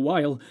struggled for a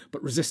while,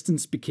 but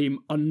resistance became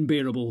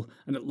unbearable,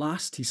 and at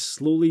last he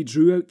slowly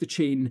drew out the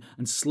chain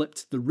and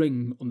slipped the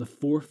ring on the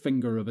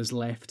forefinger of his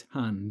left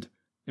hand.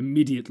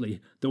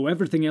 Immediately, though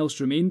everything else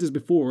remained as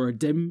before,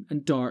 dim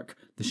and dark,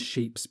 the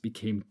shapes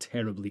became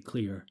terribly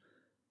clear.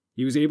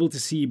 He was able to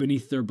see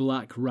beneath their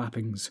black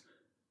wrappings.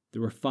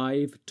 There were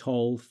 5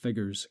 tall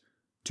figures,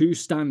 2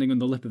 standing on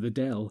the lip of the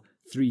dell,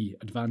 3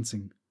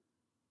 advancing.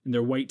 In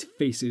their white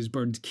faces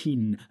burned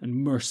keen and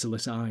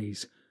merciless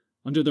eyes.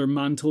 Under their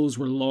mantles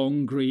were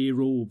long grey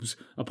robes,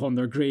 upon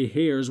their grey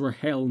hairs were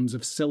helms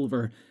of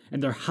silver,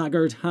 in their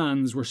haggard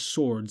hands were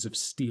swords of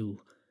steel.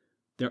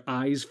 Their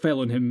eyes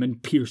fell on him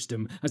and pierced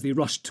him as they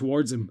rushed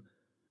towards him.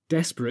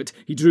 Desperate,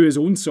 he drew his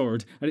own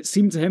sword, and it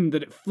seemed to him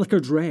that it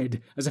flickered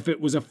red, as if it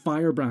was a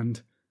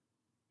firebrand.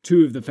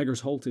 Two of the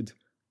figures halted.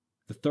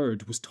 The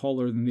third was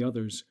taller than the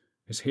others.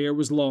 His hair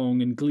was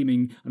long and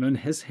gleaming, and on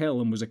his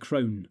helm was a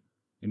crown.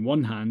 In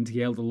one hand he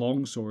held a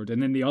long sword,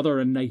 and in the other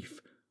a knife.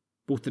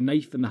 Both the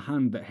knife and the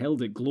hand that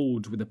held it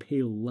glowed with a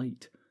pale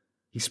light.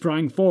 He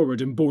sprang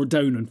forward and bore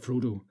down on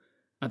Frodo.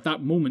 At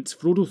that moment,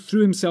 Frodo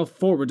threw himself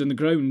forward on the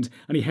ground,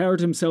 and he heard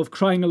himself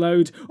crying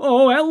aloud,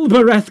 "O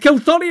Elbereth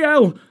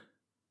Cilthoniel!"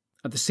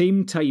 At the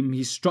same time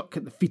he struck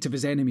at the feet of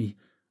his enemy.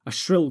 A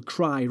shrill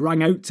cry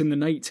rang out in the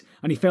night,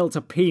 and he felt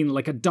a pain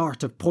like a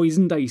dart of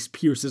poisoned ice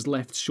pierce his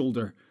left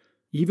shoulder.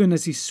 Even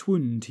as he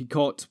swooned, he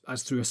caught,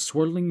 as through a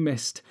swirling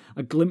mist,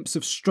 a glimpse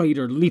of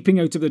Strider leaping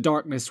out of the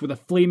darkness with a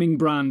flaming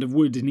brand of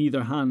wood in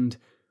either hand.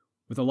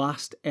 With a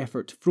last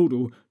effort,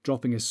 Frodo,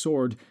 dropping his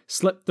sword,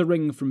 slipped the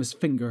ring from his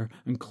finger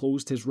and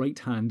closed his right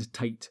hand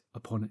tight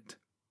upon it.